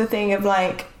back to the thing of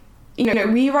like, you know,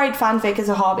 we write fanfic as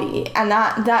a hobby, and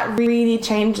that really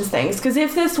changes things. Because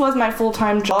if this was my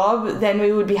full-time job, then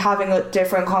we would be having a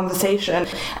different conversation.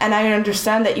 And I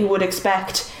understand that you would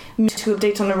expect me to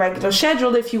update on a regular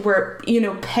schedule if you were, you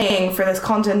know, paying for this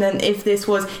content. And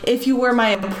if you were my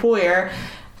employer,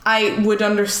 I would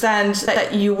understand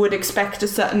that you would expect a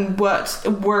certain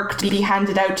work to be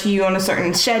handed out to you on a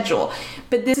certain schedule.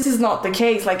 But this is not the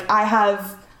case. Like, I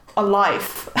have a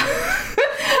life.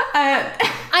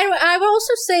 I would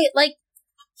also say, like,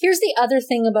 here's the other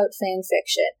thing about fan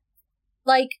fiction.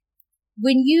 like,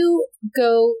 when you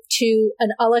go to an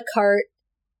a la carte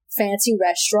fancy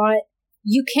restaurant,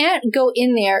 you can't go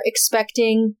in there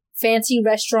expecting fancy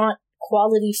restaurant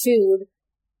quality food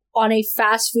on a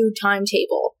fast food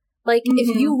timetable. Like,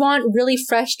 if you want really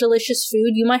fresh, delicious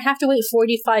food, you might have to wait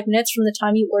 45 minutes from the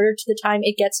time you order to the time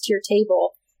it gets to your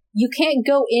table. You can't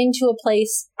go into a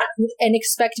place and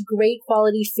expect great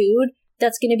quality food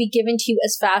that's going to be given to you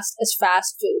as fast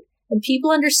food. And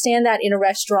people understand that in a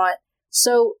restaurant.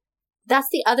 So that's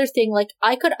the other thing. Like,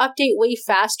 I could update way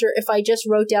faster if I just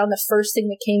wrote down the first thing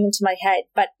that came into my head.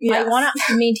 But I want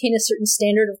to maintain a certain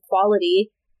standard of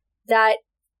quality that,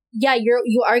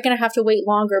 you are going to have to wait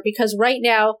longer, because right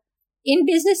now, in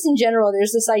business in general,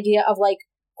 there's this idea of like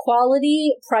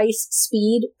quality, price,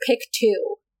 speed, pick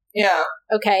two. Yeah.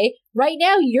 Okay. Right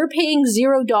now, you're paying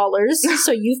 $0,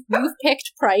 so you've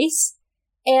picked price,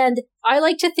 and I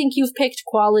like to think you've picked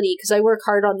quality because I work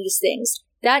hard on these things.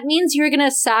 That means you're going to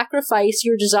sacrifice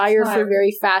your desire for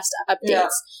very fast updates. Yeah.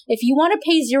 If you want to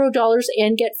pay $0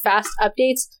 and get fast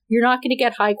updates, you're not going to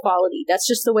get high quality. That's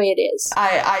just the way it is.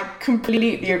 I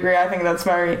completely agree. I think that's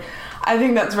very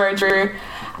true.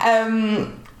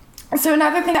 So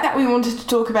another thing that we wanted to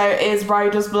talk about is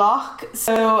writer's block.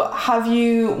 So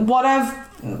what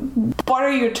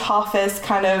are your toughest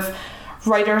kind of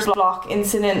writer's block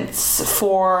incidents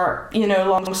for,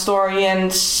 long story,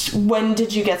 and when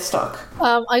did you get stuck?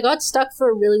 I got stuck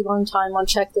for a really long time on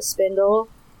Check the Spindle,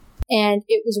 and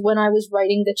it was when I was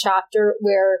writing the chapter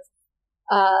where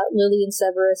Lily and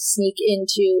Severus sneak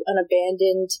into an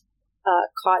abandoned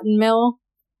cotton mill.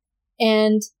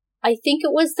 And I think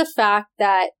it was the fact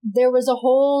that there was a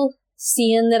whole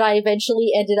scene that I eventually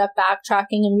ended up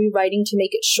backtracking and rewriting to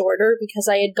make it shorter, because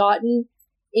I had gotten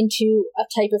into a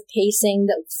type of pacing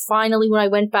that finally, when I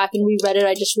went back and reread it,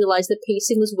 I just realized the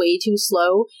pacing was way too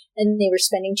slow, and they were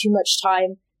spending too much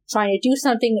time trying to do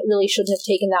something that really shouldn't have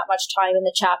taken that much time in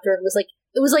the chapter.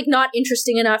 It was not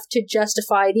interesting enough to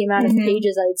justify the amount of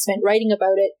pages I had spent writing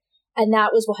about it, and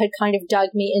that was what had kind of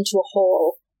dug me into a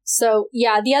hole. So,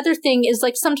 the other thing is,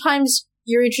 like, sometimes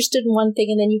you're interested in one thing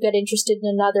and then you get interested in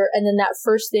another, and then that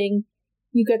first thing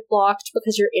you get blocked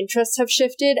because your interests have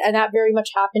shifted, and that very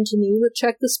much happened to me with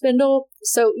Check the Spindle.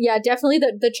 So, definitely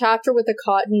the chapter with the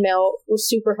cotton mill was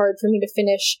super hard for me to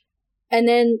finish. And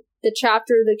then the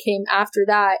chapter that came after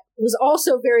that was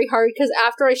also very hard, because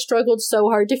after I struggled so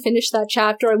hard to finish that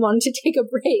chapter, I wanted to take a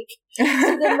break.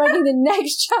 So then writing the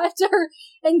next chapter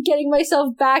and getting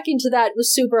myself back into that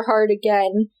was super hard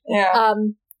again. Yeah.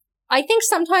 I think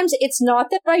sometimes it's not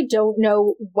that I don't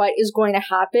know what is going to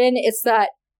happen. It's that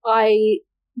I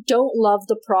don't love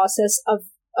the process of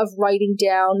writing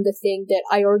down the thing that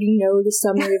I already know the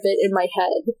summary of it in my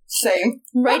head. Same.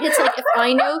 Right? It's like,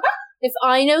 if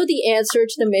I know the answer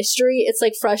to the mystery, it's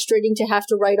like frustrating to have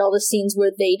to write all the scenes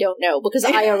where they don't know, because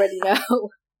I already know.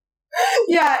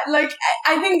 Yeah, like,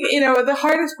 I think, the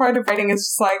hardest part of writing is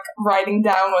just like writing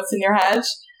down what's in your head.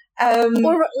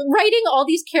 Or writing all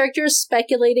these characters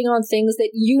speculating on things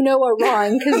that you know are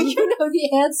wrong because you know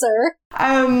the answer.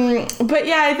 But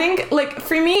I think, like,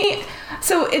 for me,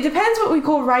 so it depends what we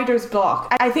call writer's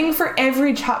block. I think for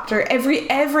every chapter,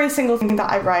 every single thing that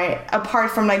I write,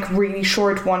 apart from like really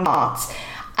short one-shots,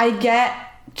 I get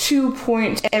to a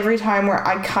point every time where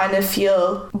I kind of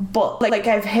feel like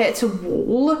I've hit a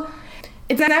wall.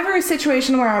 It's never a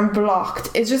situation where I'm blocked.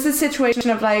 It's just a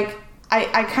situation of like,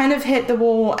 I kind of hit the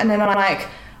wall, and then I'm like,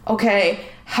 okay,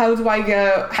 how do I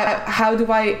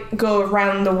go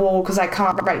around the wall, because I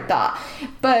can't write that.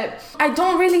 But I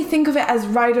don't really think of it as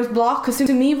writer's block, because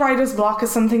to me writer's block is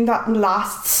something that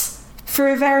lasts for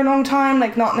a very long time,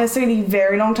 like not necessarily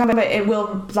very long time, but it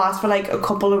will last for like a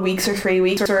couple of weeks or 3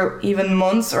 weeks or even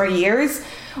months or years,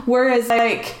 whereas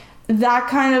like that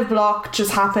kind of block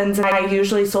just happens and I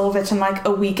usually solve it in like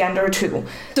a weekend or two.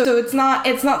 So it's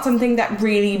not something that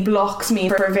really blocks me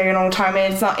for a very long time.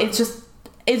 It's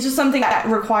just something that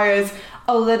requires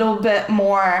a little bit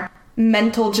more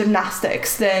mental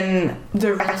gymnastics than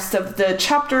the rest of the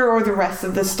chapter or the rest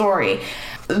of the story.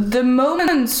 The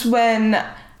moments when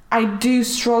I do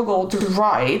struggle to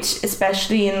write,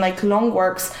 especially in like long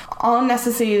works, aren't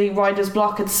necessarily writer's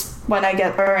block. It's when I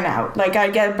get burnout. Like I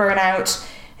get burnout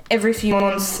every few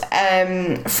months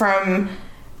from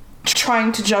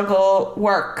trying to juggle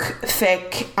work,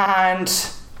 fic, and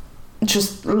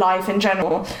just life in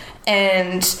general.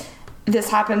 And this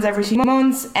happens every few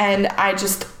months, and I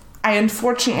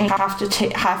unfortunately have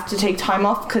to take time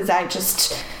off, because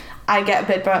I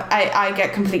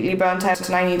get completely burnt out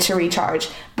and I need to recharge.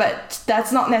 But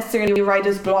that's not necessarily a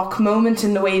writer's block moment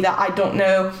in the way that I don't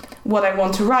know what I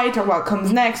want to write or what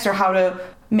comes next or how to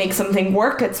make something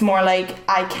work. It's more like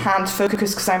I can't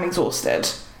focus because I'm exhausted.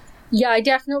 Yeah, I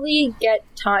definitely get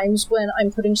times when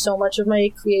I'm putting so much of my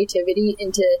creativity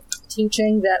into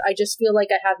teaching that I just feel like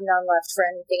I have none left for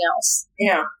anything else.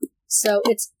 Yeah. So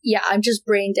I'm just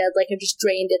brain dead. Like, I'm just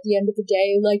drained at the end of the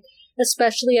day. Like,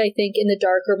 especially I think in the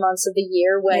darker months of the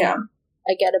year when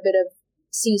I get a bit of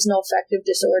seasonal affective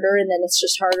disorder, and then it's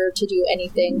just harder to do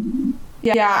anything.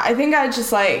 Yeah, I think I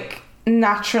just like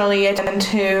naturally I tend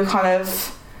to kind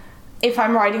of, if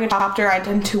I'm writing a chapter, I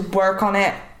tend to work on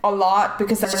it a lot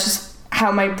because that's just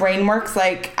how my brain works.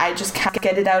 Like, I just can't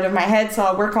get it out of my head, so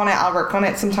I'll work on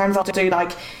it. Sometimes I'll do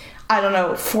like, I don't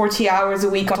know, 40 hours a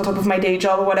week on top of my day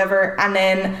job or whatever, and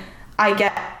then I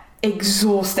get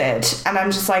exhausted and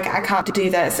I'm just like, I can't do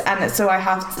this. And so I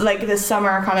have, like, this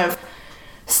summer kind of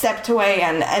stepped away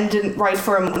and didn't write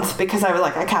for a month because I was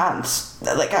like, I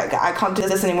can't do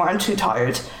this anymore, I'm too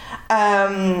tired.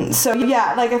 So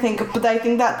yeah, like, I think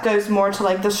that goes more to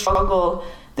like the struggle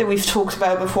that we've talked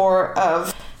about before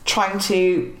of trying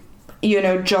to, you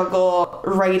know, juggle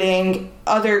writing,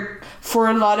 for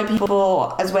a lot of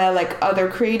people as well, like other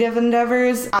creative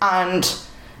endeavors and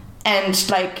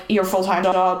like your full-time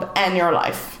job and your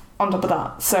life on top of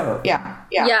that. So yeah,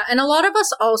 and a lot of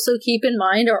us also, keep in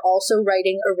mind, are also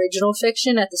writing original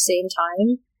fiction at the same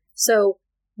time. So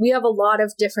we have a lot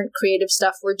of different creative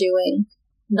stuff we're doing,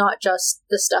 not just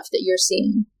the stuff that you're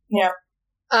seeing. Yeah.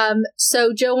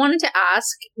 So Joe wanted to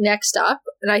ask next up,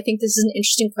 and I think this is an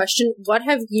interesting question: what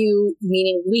have you,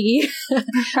 meaning we,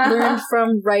 learned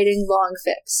from writing long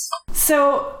fics?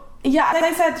 So yeah, as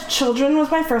I said, Children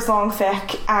was my first long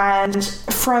fic, and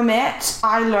from it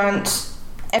I learned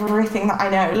everything that I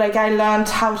know. Like, I learned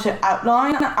how to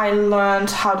outline, I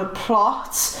learned how to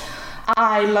plot,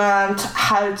 I learned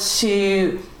how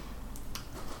to,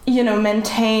 you know,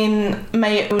 maintain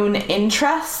my own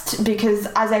interest, because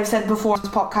as I've said before in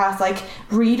this podcast, like,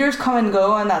 readers come and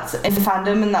go, and that's in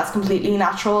fandom, and that's completely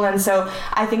natural. And so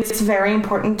I think it's very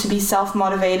important to be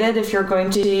self-motivated if you're going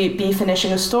to be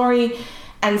finishing a story.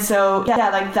 And so yeah,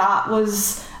 like, that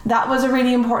was a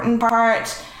really important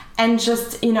part. And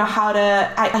just, you know, how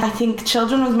to, I think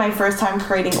Children was my first time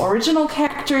creating original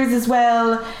characters as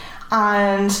well.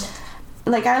 And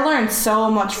like, I learned so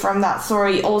much from that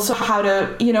story. Also how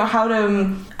to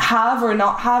have or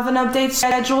not have an update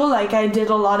schedule. Like, I did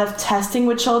a lot of testing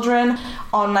with Children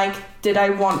on, like, did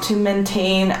I want to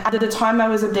maintain, at the time I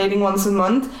was updating once a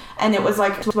month, and it was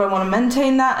like, do I want to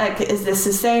maintain that? Like, is this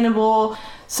sustainable?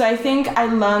 So I think I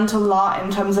learned a lot in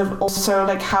terms of also,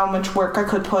 like, how much work I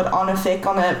could put on a fic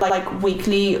on a like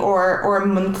weekly or a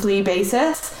monthly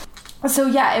basis. So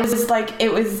yeah,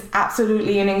 it was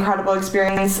absolutely an incredible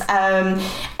experience, and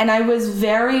I was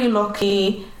very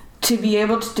lucky to be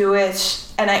able to do it,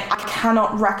 and I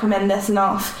cannot recommend this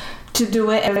enough, to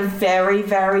do it in a very,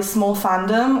 very small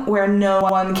fandom where no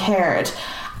one cared.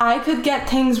 I could get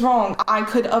things wrong. I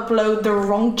could upload the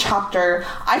wrong chapter.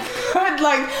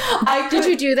 Did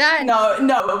you do that?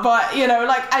 No, but, you know,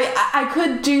 like, I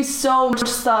could do so much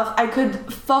stuff. I could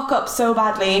fuck up so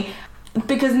badly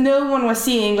because no one was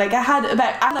seeing. Like, I had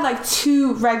like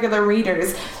 2 regular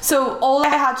readers, so all I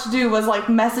had to do was like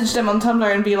message them on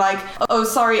Tumblr and be like, oh,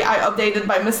 sorry, I updated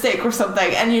by mistake or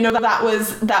something, and, you know,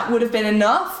 that would have been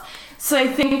enough. So I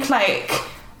think, like,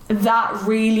 that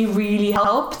really, really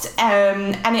helped,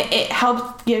 and it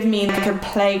helped give me, like, a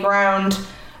playground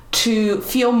to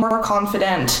feel more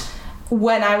confident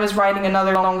when I was writing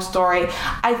another long story.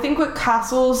 I think with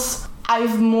Castles,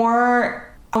 I've more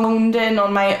honed in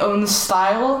on my own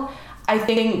style. I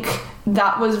think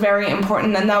that was very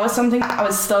important, and that was something I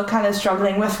was still kind of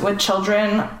struggling with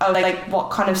Children, of like what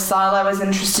kind of style I was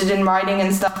interested in writing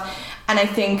and stuff. And I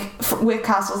think with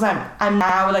Castles, I'm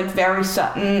now, like, very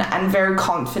certain and very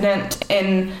confident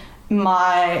in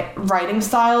my writing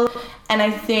style. And I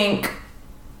think,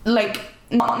 like,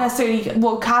 not necessarily,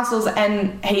 well, Castles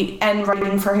and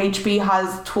writing for HB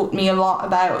has taught me a lot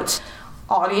about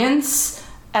audience,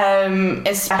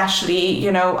 especially,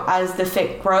 you know, as the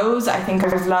fic grows. I think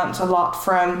I've learned a lot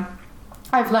from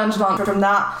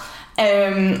that,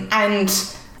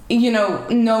 and, you know,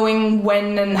 knowing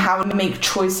when and how to make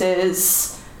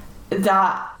choices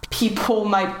that people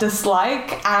might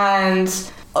dislike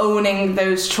and owning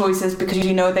those choices because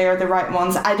you know they are the right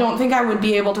ones. I don't think I would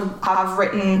be able to have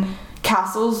written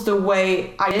Castles the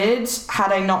way I did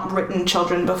had I not written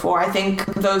Children before. I think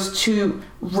those 2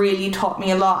 really taught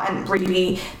me a lot, and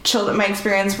really my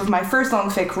experience with my first long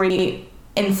fic really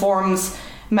informs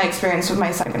my experience with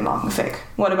my second long fic.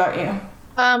 What about you?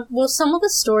 Well, some of the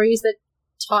stories that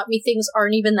taught me things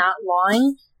aren't even that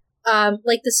long.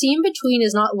 Like, the scene between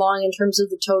is not long in terms of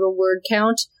the total word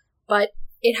count, but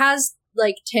it has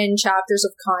like 10 chapters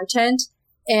of content.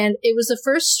 And it was the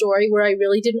first story where I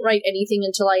really didn't write anything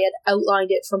until I had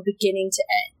outlined it from beginning to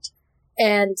end.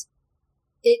 And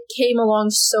it came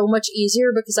along so much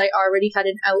easier because I already had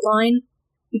an outline.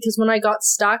 Because when I got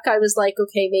stuck, I was like,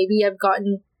 okay, maybe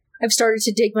I've started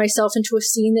to dig myself into a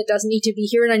scene that doesn't need to be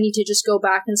here, and I need to just go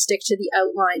back and stick to the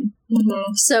outline.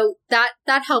 Mm-hmm. So that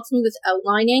helped me with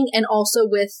outlining, and also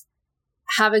with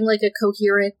having like a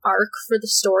coherent arc for the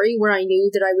story where I knew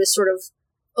that I was sort of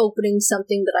opening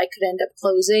something that I could end up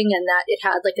closing and that it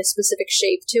had like a specific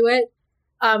shape to it.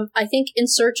 I think In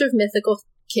Search of Mythical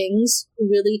Kings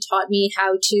really taught me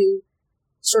how to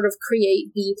sort of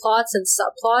create B-plots and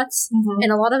subplots. Mm-hmm.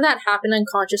 And a lot of that happened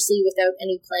unconsciously without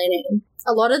any planning.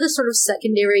 A lot of the sort of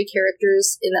secondary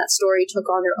characters in that story took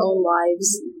on their own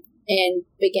lives and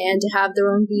began to have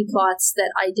their own B-plots that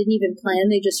I didn't even plan.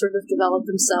 They just sort of developed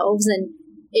themselves, and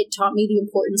it taught me the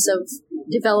importance of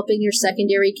developing your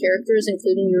secondary characters,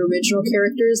 including your original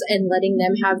characters, and letting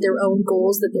them have their own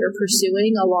goals that they're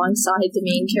pursuing alongside the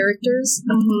main characters.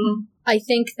 Mm-hmm. I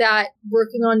think that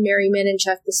working on Merryman and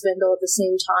Check the Spindle at the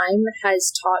same time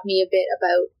has taught me a bit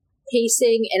about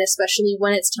pacing, and especially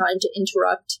when it's time to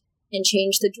interrupt and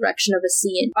change the direction of a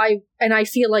scene. I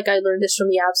feel like I learned this from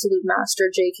the absolute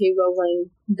master, J.K.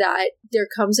 Rowling, that there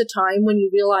comes a time when you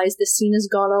realize this scene has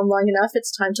gone on long enough,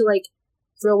 it's time to like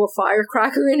throw a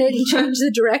firecracker in it and change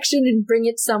the direction and bring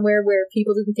it somewhere where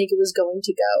people didn't think it was going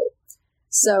to go.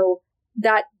 So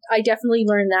that I definitely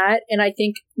learned that. And I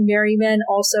think Merryman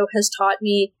also has taught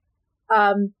me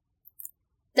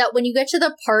that when you get to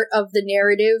the part of the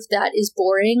narrative that is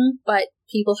boring, but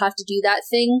people have to do that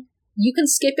thing, you can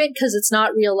skip it because it's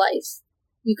not real life.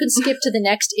 You can skip to the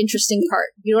next interesting part.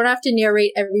 You don't have to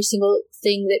narrate every single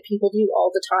thing that people do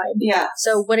all the time. Yeah.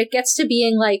 So when it gets to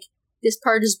being like, this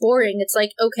part is boring, it's like,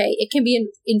 okay, it can be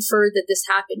inferred that this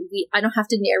happened. I don't have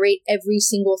to narrate every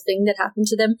single thing that happened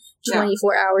to them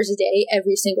 24 hours a day,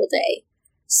 every single day.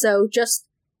 So just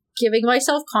giving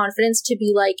myself confidence to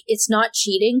be like, it's not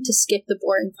cheating to skip the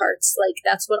boring parts. Like,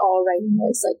 that's what all writing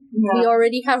is. Like, we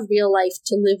already have real life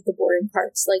to live the boring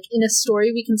parts. Like, in a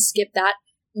story, we can skip that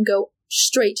and go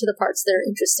straight to the parts that are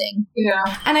interesting.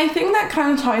 Yeah. And I think that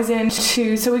kind of ties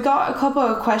into, so we got a couple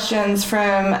of questions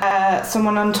from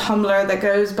someone on Tumblr that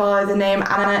goes by the name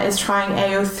Anna is trying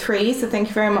AO3, so thank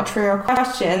you very much for your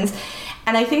questions.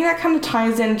 And I think that kind of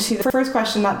ties into the first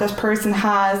question that this person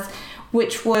has,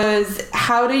 which was,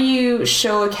 how do you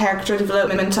show a character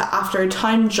development after a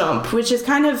time jump, which is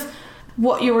kind of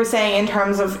what you were saying in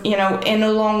terms of, you know, in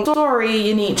a long story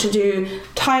you need to do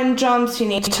time jumps, you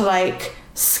need to like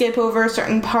skip over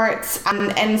certain parts,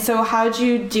 and so how do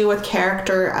you deal with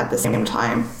character at the same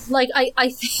time? Like I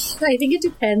think it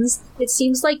depends. It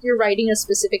seems like you're writing a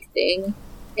specific thing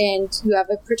and you have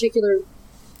a particular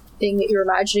thing that you're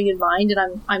imagining in mind,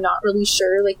 and I'm not really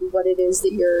sure like what it is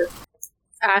that you're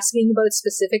asking about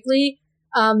specifically.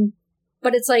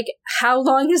 But it's like, how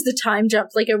long is the time jump?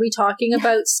 Like, are we talking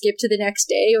about skip to the next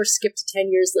day or skip to 10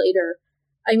 years later?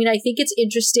 I mean, I think it's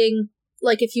interesting.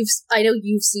 Like, I know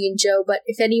you've seen, Joe, but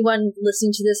if anyone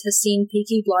listening to this has seen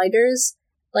Peaky Blinders,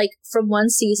 like, from one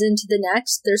season to the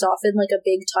next, there's often, like, a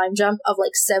big time jump of,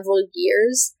 like, several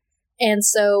years. And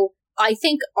so I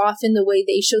think often the way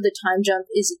they show the time jump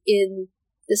is in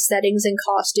the settings and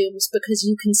costumes, because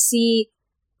you can see,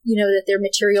 you know, that their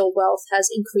material wealth has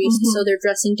increased. Mm-hmm. So they're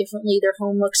dressing differently, their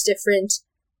home looks different,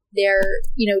 their,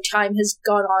 you know, time has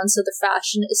gone on, so the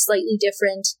fashion is slightly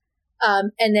different.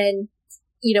 And then,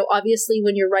 you know, obviously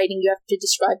when you're writing, you have to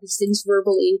describe these things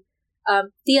verbally.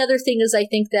 The other thing is, I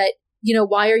think that, you know,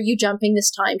 why are you jumping this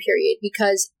time period?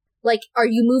 Because, like, are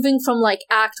you moving from, like,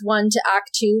 Act 1 to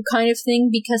Act 2 kind of thing?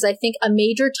 Because I think a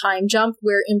major time jump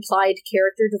where implied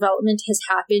character development has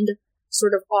happened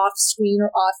sort of off screen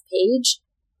or off page,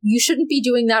 you shouldn't be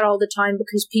doing that all the time,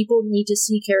 because people need to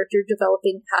see character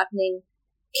development happening.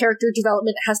 Character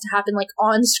development has to happen, like,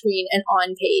 on screen and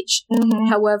on page. Mm-hmm.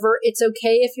 However, it's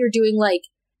okay if you're doing, like,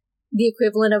 the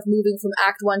equivalent of moving from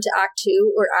Act 1 to Act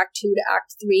 2 or Act 2 to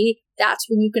Act 3. That's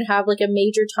when you can have, like, a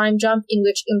major time jump in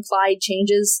which implied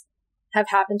changes have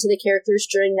happened to the characters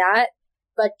during that.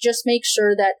 But just make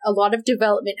sure that a lot of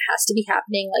development has to be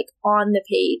happening, like, on the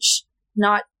page,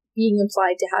 not being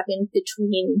implied to happen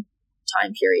between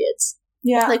time periods.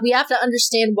 Yeah. Like, we have to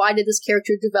understand, why did this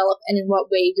character develop and in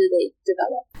what way do they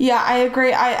develop? Yeah, I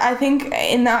agree. I think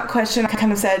in that question, I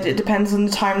kind of said it depends on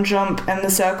the time jump and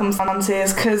the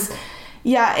circumstances, because,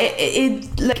 yeah,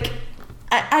 it like,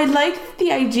 I like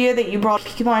the idea that you brought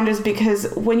Peaky Blinders,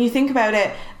 because when you think about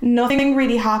it, nothing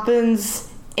really happens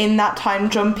in that time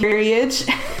jump period.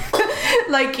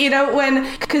 Like, you know,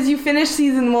 because you finish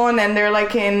season 1 and they're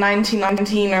like in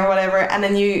 1919 or whatever, and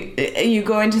then you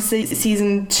go into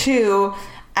season 2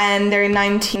 and they're in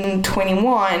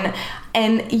 1921,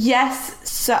 and yes,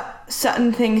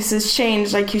 certain things has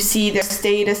changed, like you see their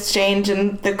status change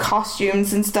and the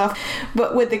costumes and stuff,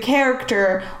 but with the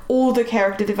character, all the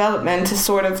character development is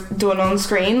sort of done on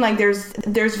screen. Like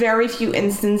there's very few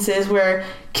instances where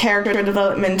character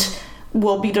development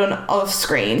will be done off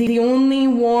screen. The only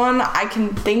one I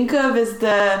can think of is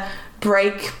the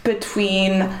break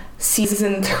between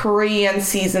season 3 and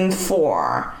season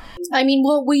 4. I mean,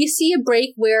 well, we see a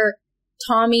break where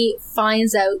Tommy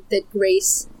finds out that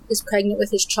Grace is pregnant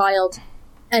with his child,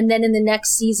 and then in the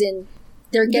next season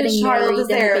they're getting married and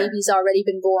the baby's already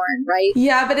been born, right?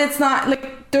 Yeah, but it's not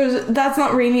like that's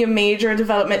not really a major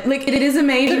development. Like, it is a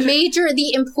major.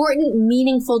 The important,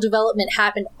 meaningful development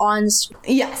happened on screen.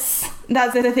 Yes,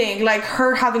 that's the thing. Like,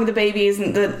 her having the baby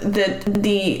isn't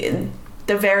the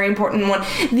very important one.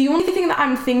 The only thing that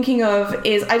I'm thinking of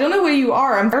is, I don't know where you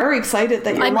are. I'm very excited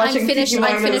that you're watching.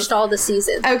 I finished all the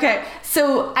seasons. Okay,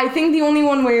 so I think the only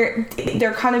one where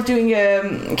they're kind of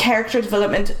doing character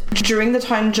development during the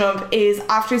time jump is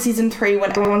after season 3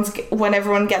 when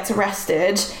everyone gets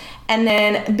arrested, and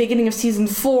then beginning of season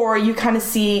 4 you kind of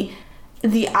see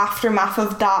the aftermath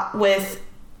of that with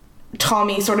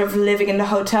Tommy sort of living in the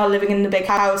hotel, living in the big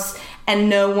house, and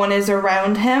no one is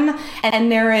around him, and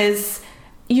there is,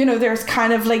 you know, there's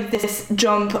kind of like this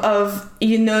jump of,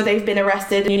 you know, they've been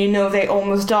arrested and you know they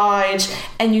almost died,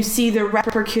 and you see the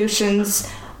repercussions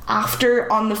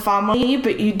after on the family,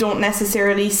 but you don't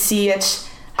necessarily see it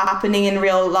happening in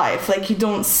real life. Like, you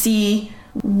don't see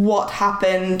what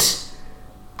happened,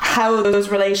 how those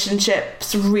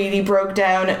relationships really broke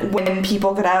down when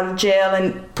people got out of jail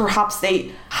and perhaps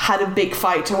they had a big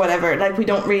fight or whatever. Like, we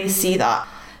don't really see that.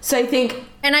 So I think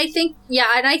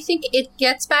it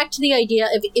gets back to the idea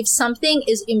of, if something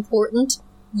is important,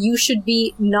 you should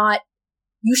be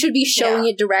showing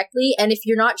it directly, and if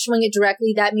you're not showing it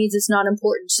directly, that means it's not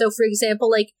important. So for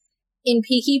example, like in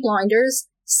Peaky Blinders,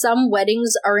 some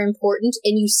weddings are important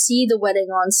and you see the wedding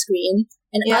on screen,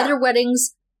 and other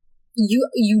weddings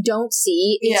you don't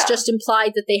see. It's just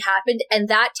implied that they happened, and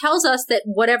that tells us that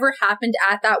whatever happened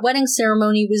at that wedding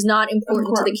ceremony was not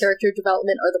important to the character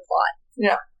development or the plot.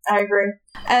 Yeah, I agree.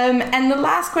 And the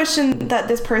last question that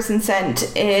this person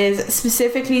sent is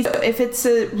specifically, if it's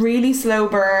a really slow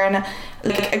burn,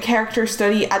 like a character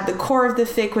study at the core of the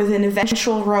fic with an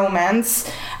eventual romance,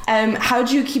 how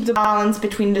do you keep the balance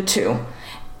between the two?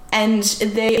 And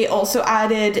they also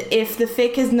added, if the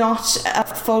fic is not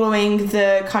following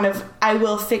the kind of I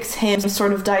will fix him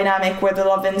sort of dynamic where the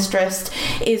love interest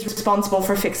is responsible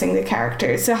for fixing the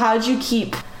characters. So how do you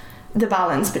keep the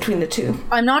balance between the two?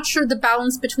 I'm not sure the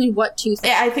balance between what two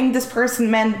things. I think this person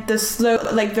meant the slow,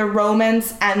 like the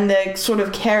romance and the sort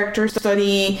of character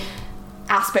study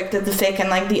aspect of the fic, and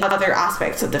like the other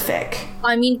aspects of the fic.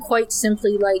 I mean, quite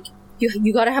simply, like,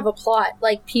 you gotta have a plot.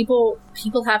 Like, people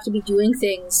have to be doing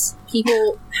things.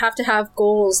 People have to have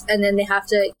goals, and then they have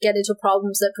to get into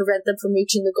problems that prevent them from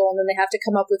reaching the goal, and then they have to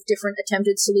come up with different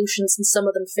attempted solutions, and some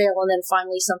of them fail, and then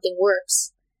finally something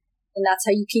works. And that's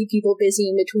how you keep people busy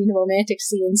in between the romantic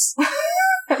scenes.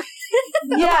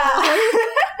 Yeah.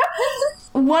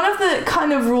 One of the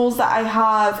kind of rules that I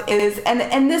have is,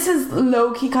 and this is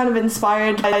low-key kind of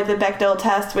inspired by the Bechdel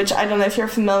test, which I don't know if you're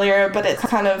familiar, but it's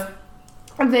kind of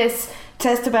this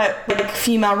test about like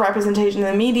female representation in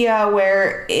the media,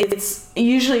 where it's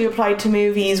usually applied to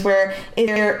movies where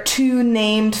there are two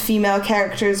named female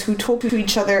characters who talk to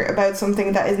each other about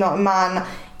something that is not a man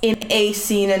in a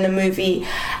scene in a movie,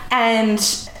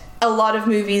 and a lot of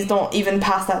movies don't even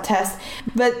pass that test.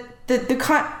 But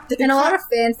and a lot of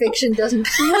fan fiction doesn't.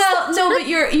 Well, no, but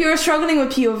you're struggling with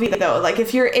POV though. Like,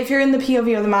 if you're in the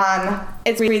POV of the man,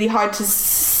 it's really hard to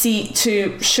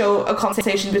show a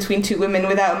conversation between two women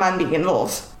without a man being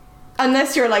involved,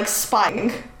 unless you're like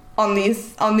spying on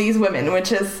these women,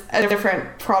 which is a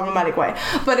different problematic way.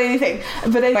 But anyway,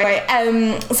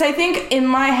 so I think in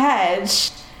my head,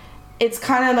 it's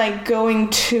kind of like going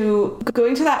to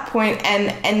that point,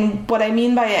 and what I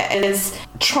mean by it is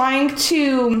trying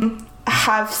to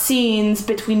have scenes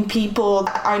between people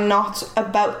that are not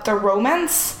about the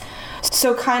romance.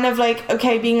 So kind of like,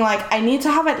 okay, being like, I need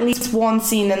to have at least one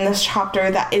scene in this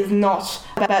chapter that is not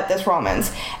about this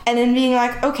romance. And then being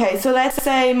like, okay, so let's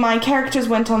say my characters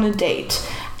went on a date,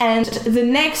 and the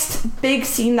next big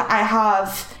scene that I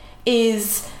have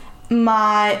is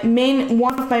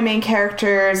one of my main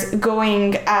characters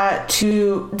going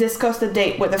to discuss the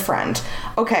date with a friend.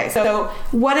 Okay, so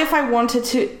what if I wanted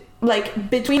to like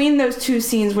between those two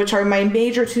scenes, which are my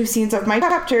major two scenes of my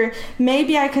chapter,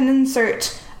 maybe I can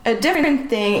insert a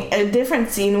different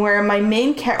scene where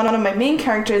one of my main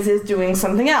characters is doing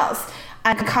something else,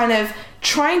 and kind of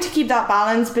trying to keep that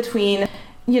balance between,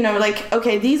 you know, like,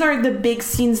 okay, these are the big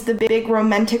scenes, the big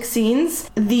romantic scenes.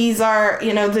 These are,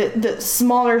 you know, the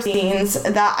smaller scenes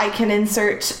that I can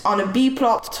insert on a B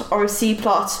plot or C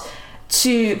plot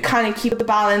to kind of keep the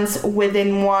balance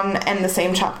within one and the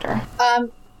same chapter.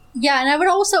 Yeah, and I would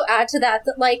also add to that,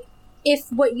 like, if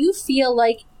you feel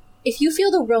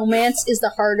the romance is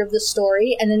the heart of the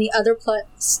story and then the other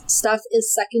stuff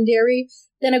is secondary,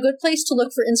 then a good place to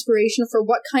look for inspiration for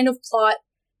what kind of plot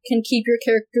can keep your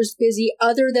characters busy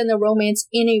other than the romance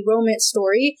in a romance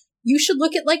story. You should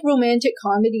look at, like, romantic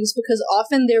comedies, because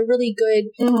often they're really good.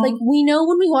 Mm-hmm. Like, we know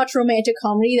when we watch romantic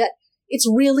comedy that it's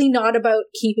really not about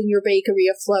keeping your bakery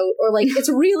afloat, or, like, it's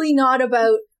really not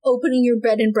about opening your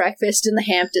bed and breakfast in the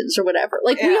Hamptons or whatever.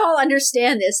 Like, we all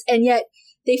understand this, and yet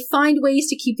they find ways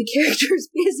to keep the characters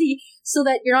busy so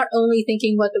that you're not only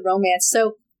thinking about the romance.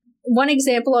 So one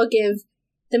example I'll give,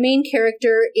 the main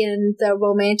character in the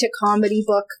romantic comedy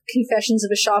book Confessions of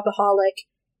a Shopaholic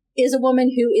is a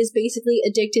woman who is basically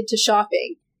addicted to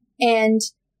shopping. And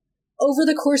over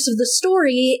the course of the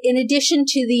story, in addition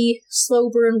to the slow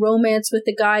burn romance with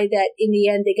the guy that in the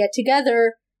end they get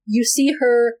together, you see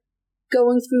her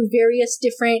going through various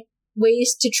different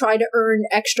ways to try to earn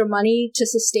extra money to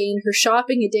sustain her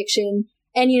shopping addiction.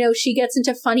 And, you know, she gets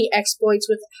into funny exploits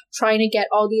with trying to get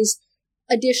all these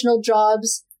additional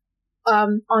jobs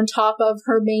on top of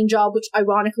her main job, which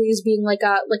ironically is being like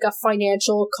a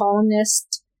financial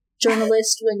columnist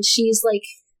journalist when she's like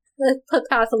a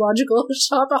pathological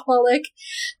shopaholic.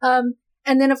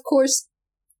 And then, of course,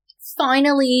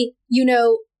 finally, you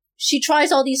know, she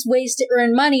tries all these ways to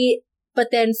earn money, but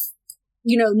then,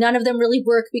 you know, none of them really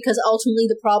work, because ultimately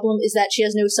the problem is that she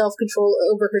has no self-control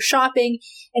over her shopping.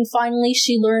 And finally,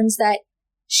 she learns that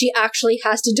she actually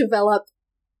has to develop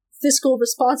fiscal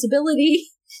responsibility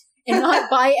and not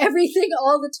buy everything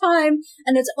all the time.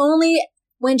 And it's only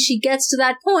when she gets to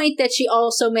that point that she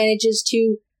also manages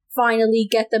to finally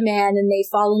get the man, and they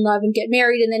fall in love and get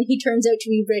married, and then he turns out to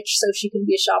be rich so she can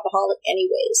be a shopaholic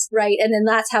anyways, right? And then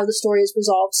that's how the story is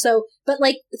resolved. So, but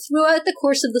like throughout the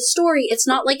course of the story, it's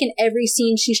not like in every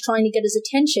scene she's trying to get his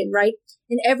attention, right?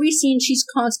 In every scene she's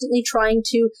constantly trying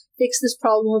to fix this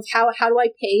problem of how do I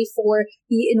pay for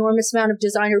the enormous amount of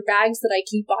designer bags that I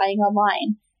keep buying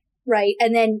online, right?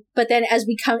 And then, but then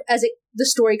the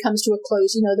story comes to a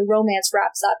close, you know, the romance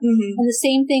wraps up. Mm-hmm. And the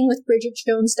same thing with Bridget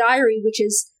Jones' Diary, which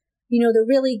is, you know, the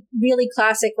really, really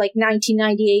classic, like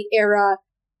 1998 era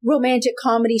romantic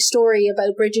comedy story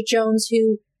about Bridget Jones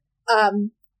who,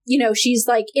 you know, she's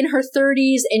like in her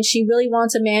 30s and she really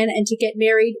wants a man and to get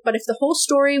married. But if the whole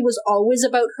story was always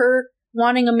about her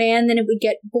wanting a man, then it would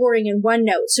get boring in one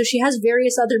note. So she has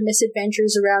various other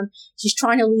misadventures around. She's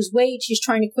trying to lose weight. She's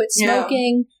trying to quit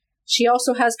smoking. Yeah. She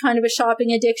also has kind of a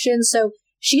shopping addiction. So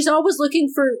she's always looking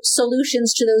for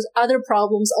solutions to those other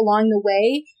problems along the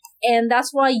way. And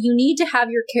that's why you need to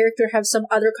have your character have some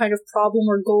other kind of problem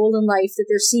or goal in life that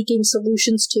they're seeking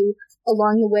solutions to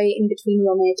along the way in between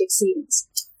romantic scenes.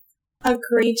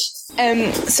 Agreed.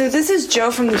 So this is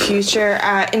Joe from the future.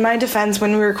 In my defense,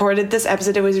 when we recorded this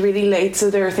episode, it was really late,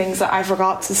 so there are things that I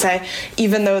forgot to say,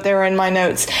 even though they were in my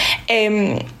notes.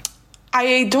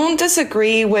 I don't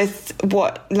disagree with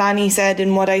what Lani said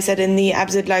and what I said in the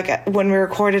episode. Like, when we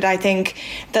recorded, I think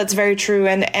that's very true,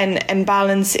 and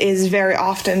balance is very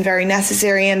often very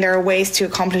necessary, and there are ways to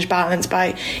accomplish balance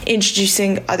by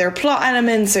introducing other plot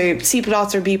elements, or C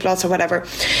plots or B plots or whatever.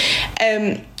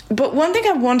 But one thing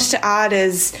I wanted to add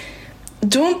is,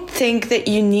 don't think that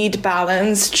you need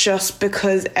balance just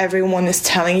because everyone is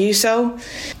telling you so.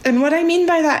 And what I mean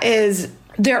by that is,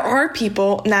 there are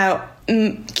people now.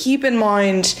 Keep in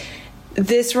mind,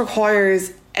 this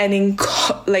requires an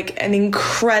incredible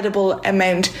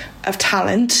amount of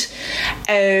talent,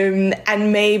 and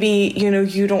maybe, you know,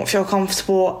 you don't feel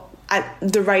comfortable at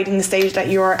the writing stage that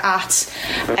you're at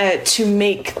to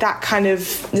make that kind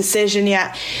of decision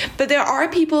yet. But there are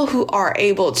people who are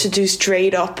able to do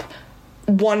straight up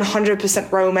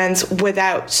 100% romance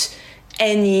without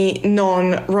any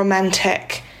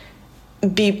non-romantic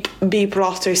B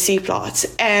plot or C plot,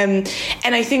 and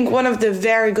I think one of the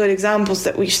very good examples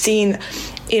that we've seen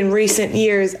in recent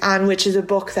years, and which is a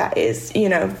book that is, you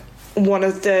know, one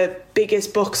of the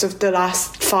biggest books of the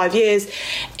last 5 years,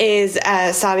 is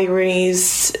Sally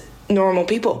Rooney's Normal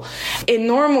People. In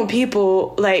Normal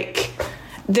People, like,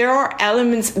 there are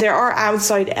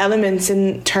outside elements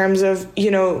in terms of,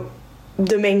 you know,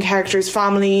 the main characters'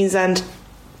 families and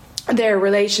their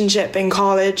relationship in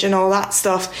college and all that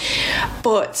stuff.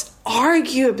 But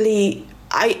arguably,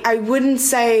 I wouldn't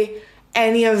say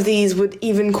any of these would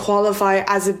even qualify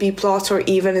as a B plot or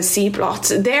even a C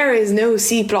plot. There is no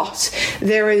C plot.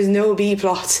 There is no B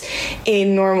plot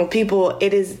in Normal People.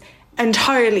 It is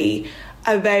entirely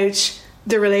about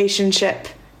the relationship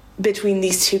between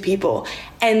these two people,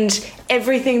 and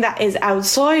everything that is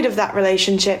outside of that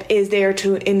relationship is there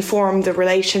to inform the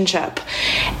relationship.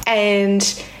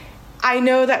 And I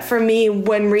know that for me,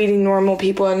 when reading Normal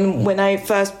People and when I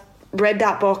first read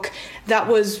that book, that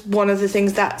was one of the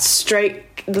things that struck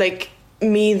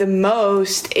me the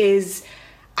most. Is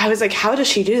I was like, how does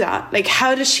she do that? Like,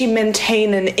 how does she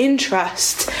maintain an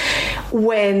interest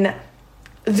when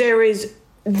there is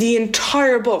the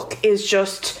entire book is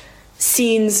just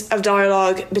scenes of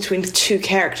dialogue between the two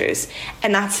characters,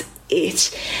 and that's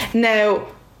it. Now,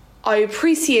 I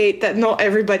appreciate that not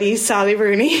everybody is Sally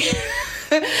Rooney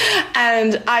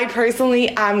and I personally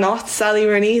am not Sally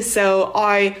Rooney, so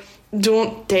I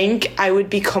don't think I would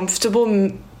be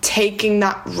comfortable taking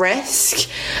that risk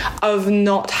of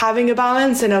not having a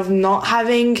balance and of not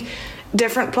having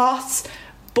different plots.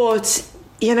 But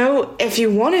you know, if you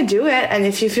want to do it and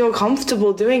if you feel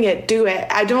comfortable doing it, do it.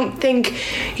 I don't think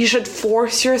you should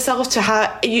force yourself to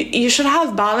have... You should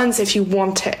have balance if you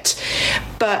want it.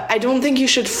 But I don't think you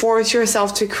should force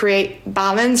yourself to create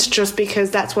balance just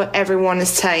because that's what everyone is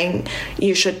saying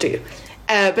you should do.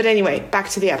 But anyway, back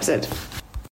to the episode.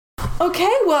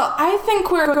 Okay, well, I think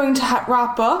we're going to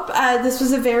wrap up. This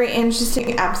was a very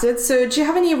interesting episode. So do you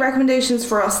have any recommendations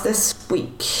for us this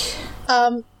week?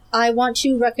 I want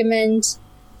to recommend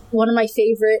one of my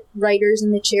favorite writers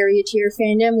in the Charioteer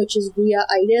fandom, which is Rhea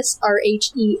Itis,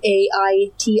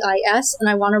 Rheaitis, and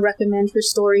I want to recommend her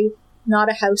story, Not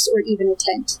a House or Even a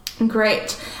Tent.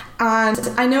 Great. And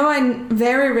I know I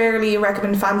very rarely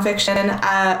recommend fan fiction,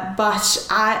 but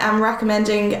I am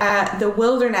recommending The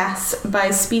Wilderness by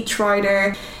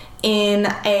Speechwriter on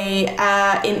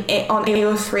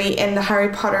AO3 in the Harry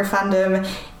Potter fandom.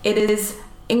 It is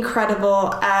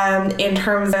incredible in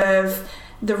terms of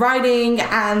the writing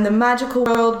and the magical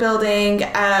world building.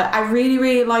 I really,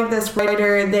 really like this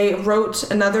writer. They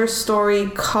wrote another story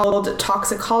called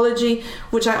Toxicology,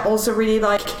 which I also really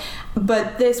like,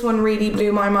 but this one really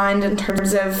blew my mind in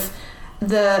terms of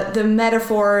the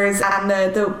metaphors and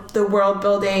the world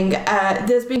building.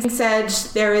 This being said,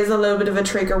 there is a little bit of a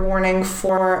trigger warning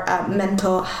for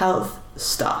mental health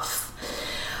stuff.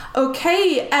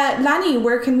 Okay, Lani,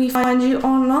 where can we find you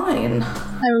online?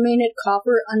 I remain at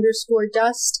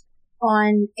copper_dust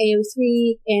on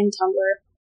AO3 and Tumblr.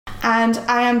 And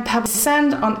I am Pebble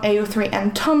Send on AO3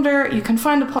 and Tumblr. You can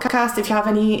find the podcast if you have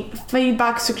any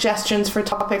feedback, suggestions for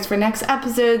topics for next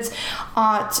episodes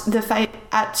at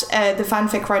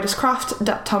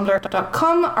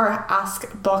thefanficwriterscraft.tumblr.com. Our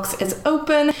Ask box is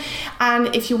open.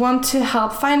 And if you want to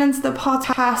help finance the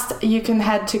podcast, you can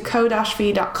head to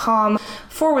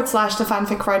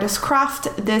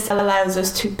ko-fi.com/thefanficwriterscraft. This allows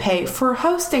us to pay for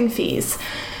hosting fees.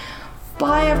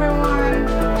 Bye,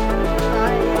 everyone.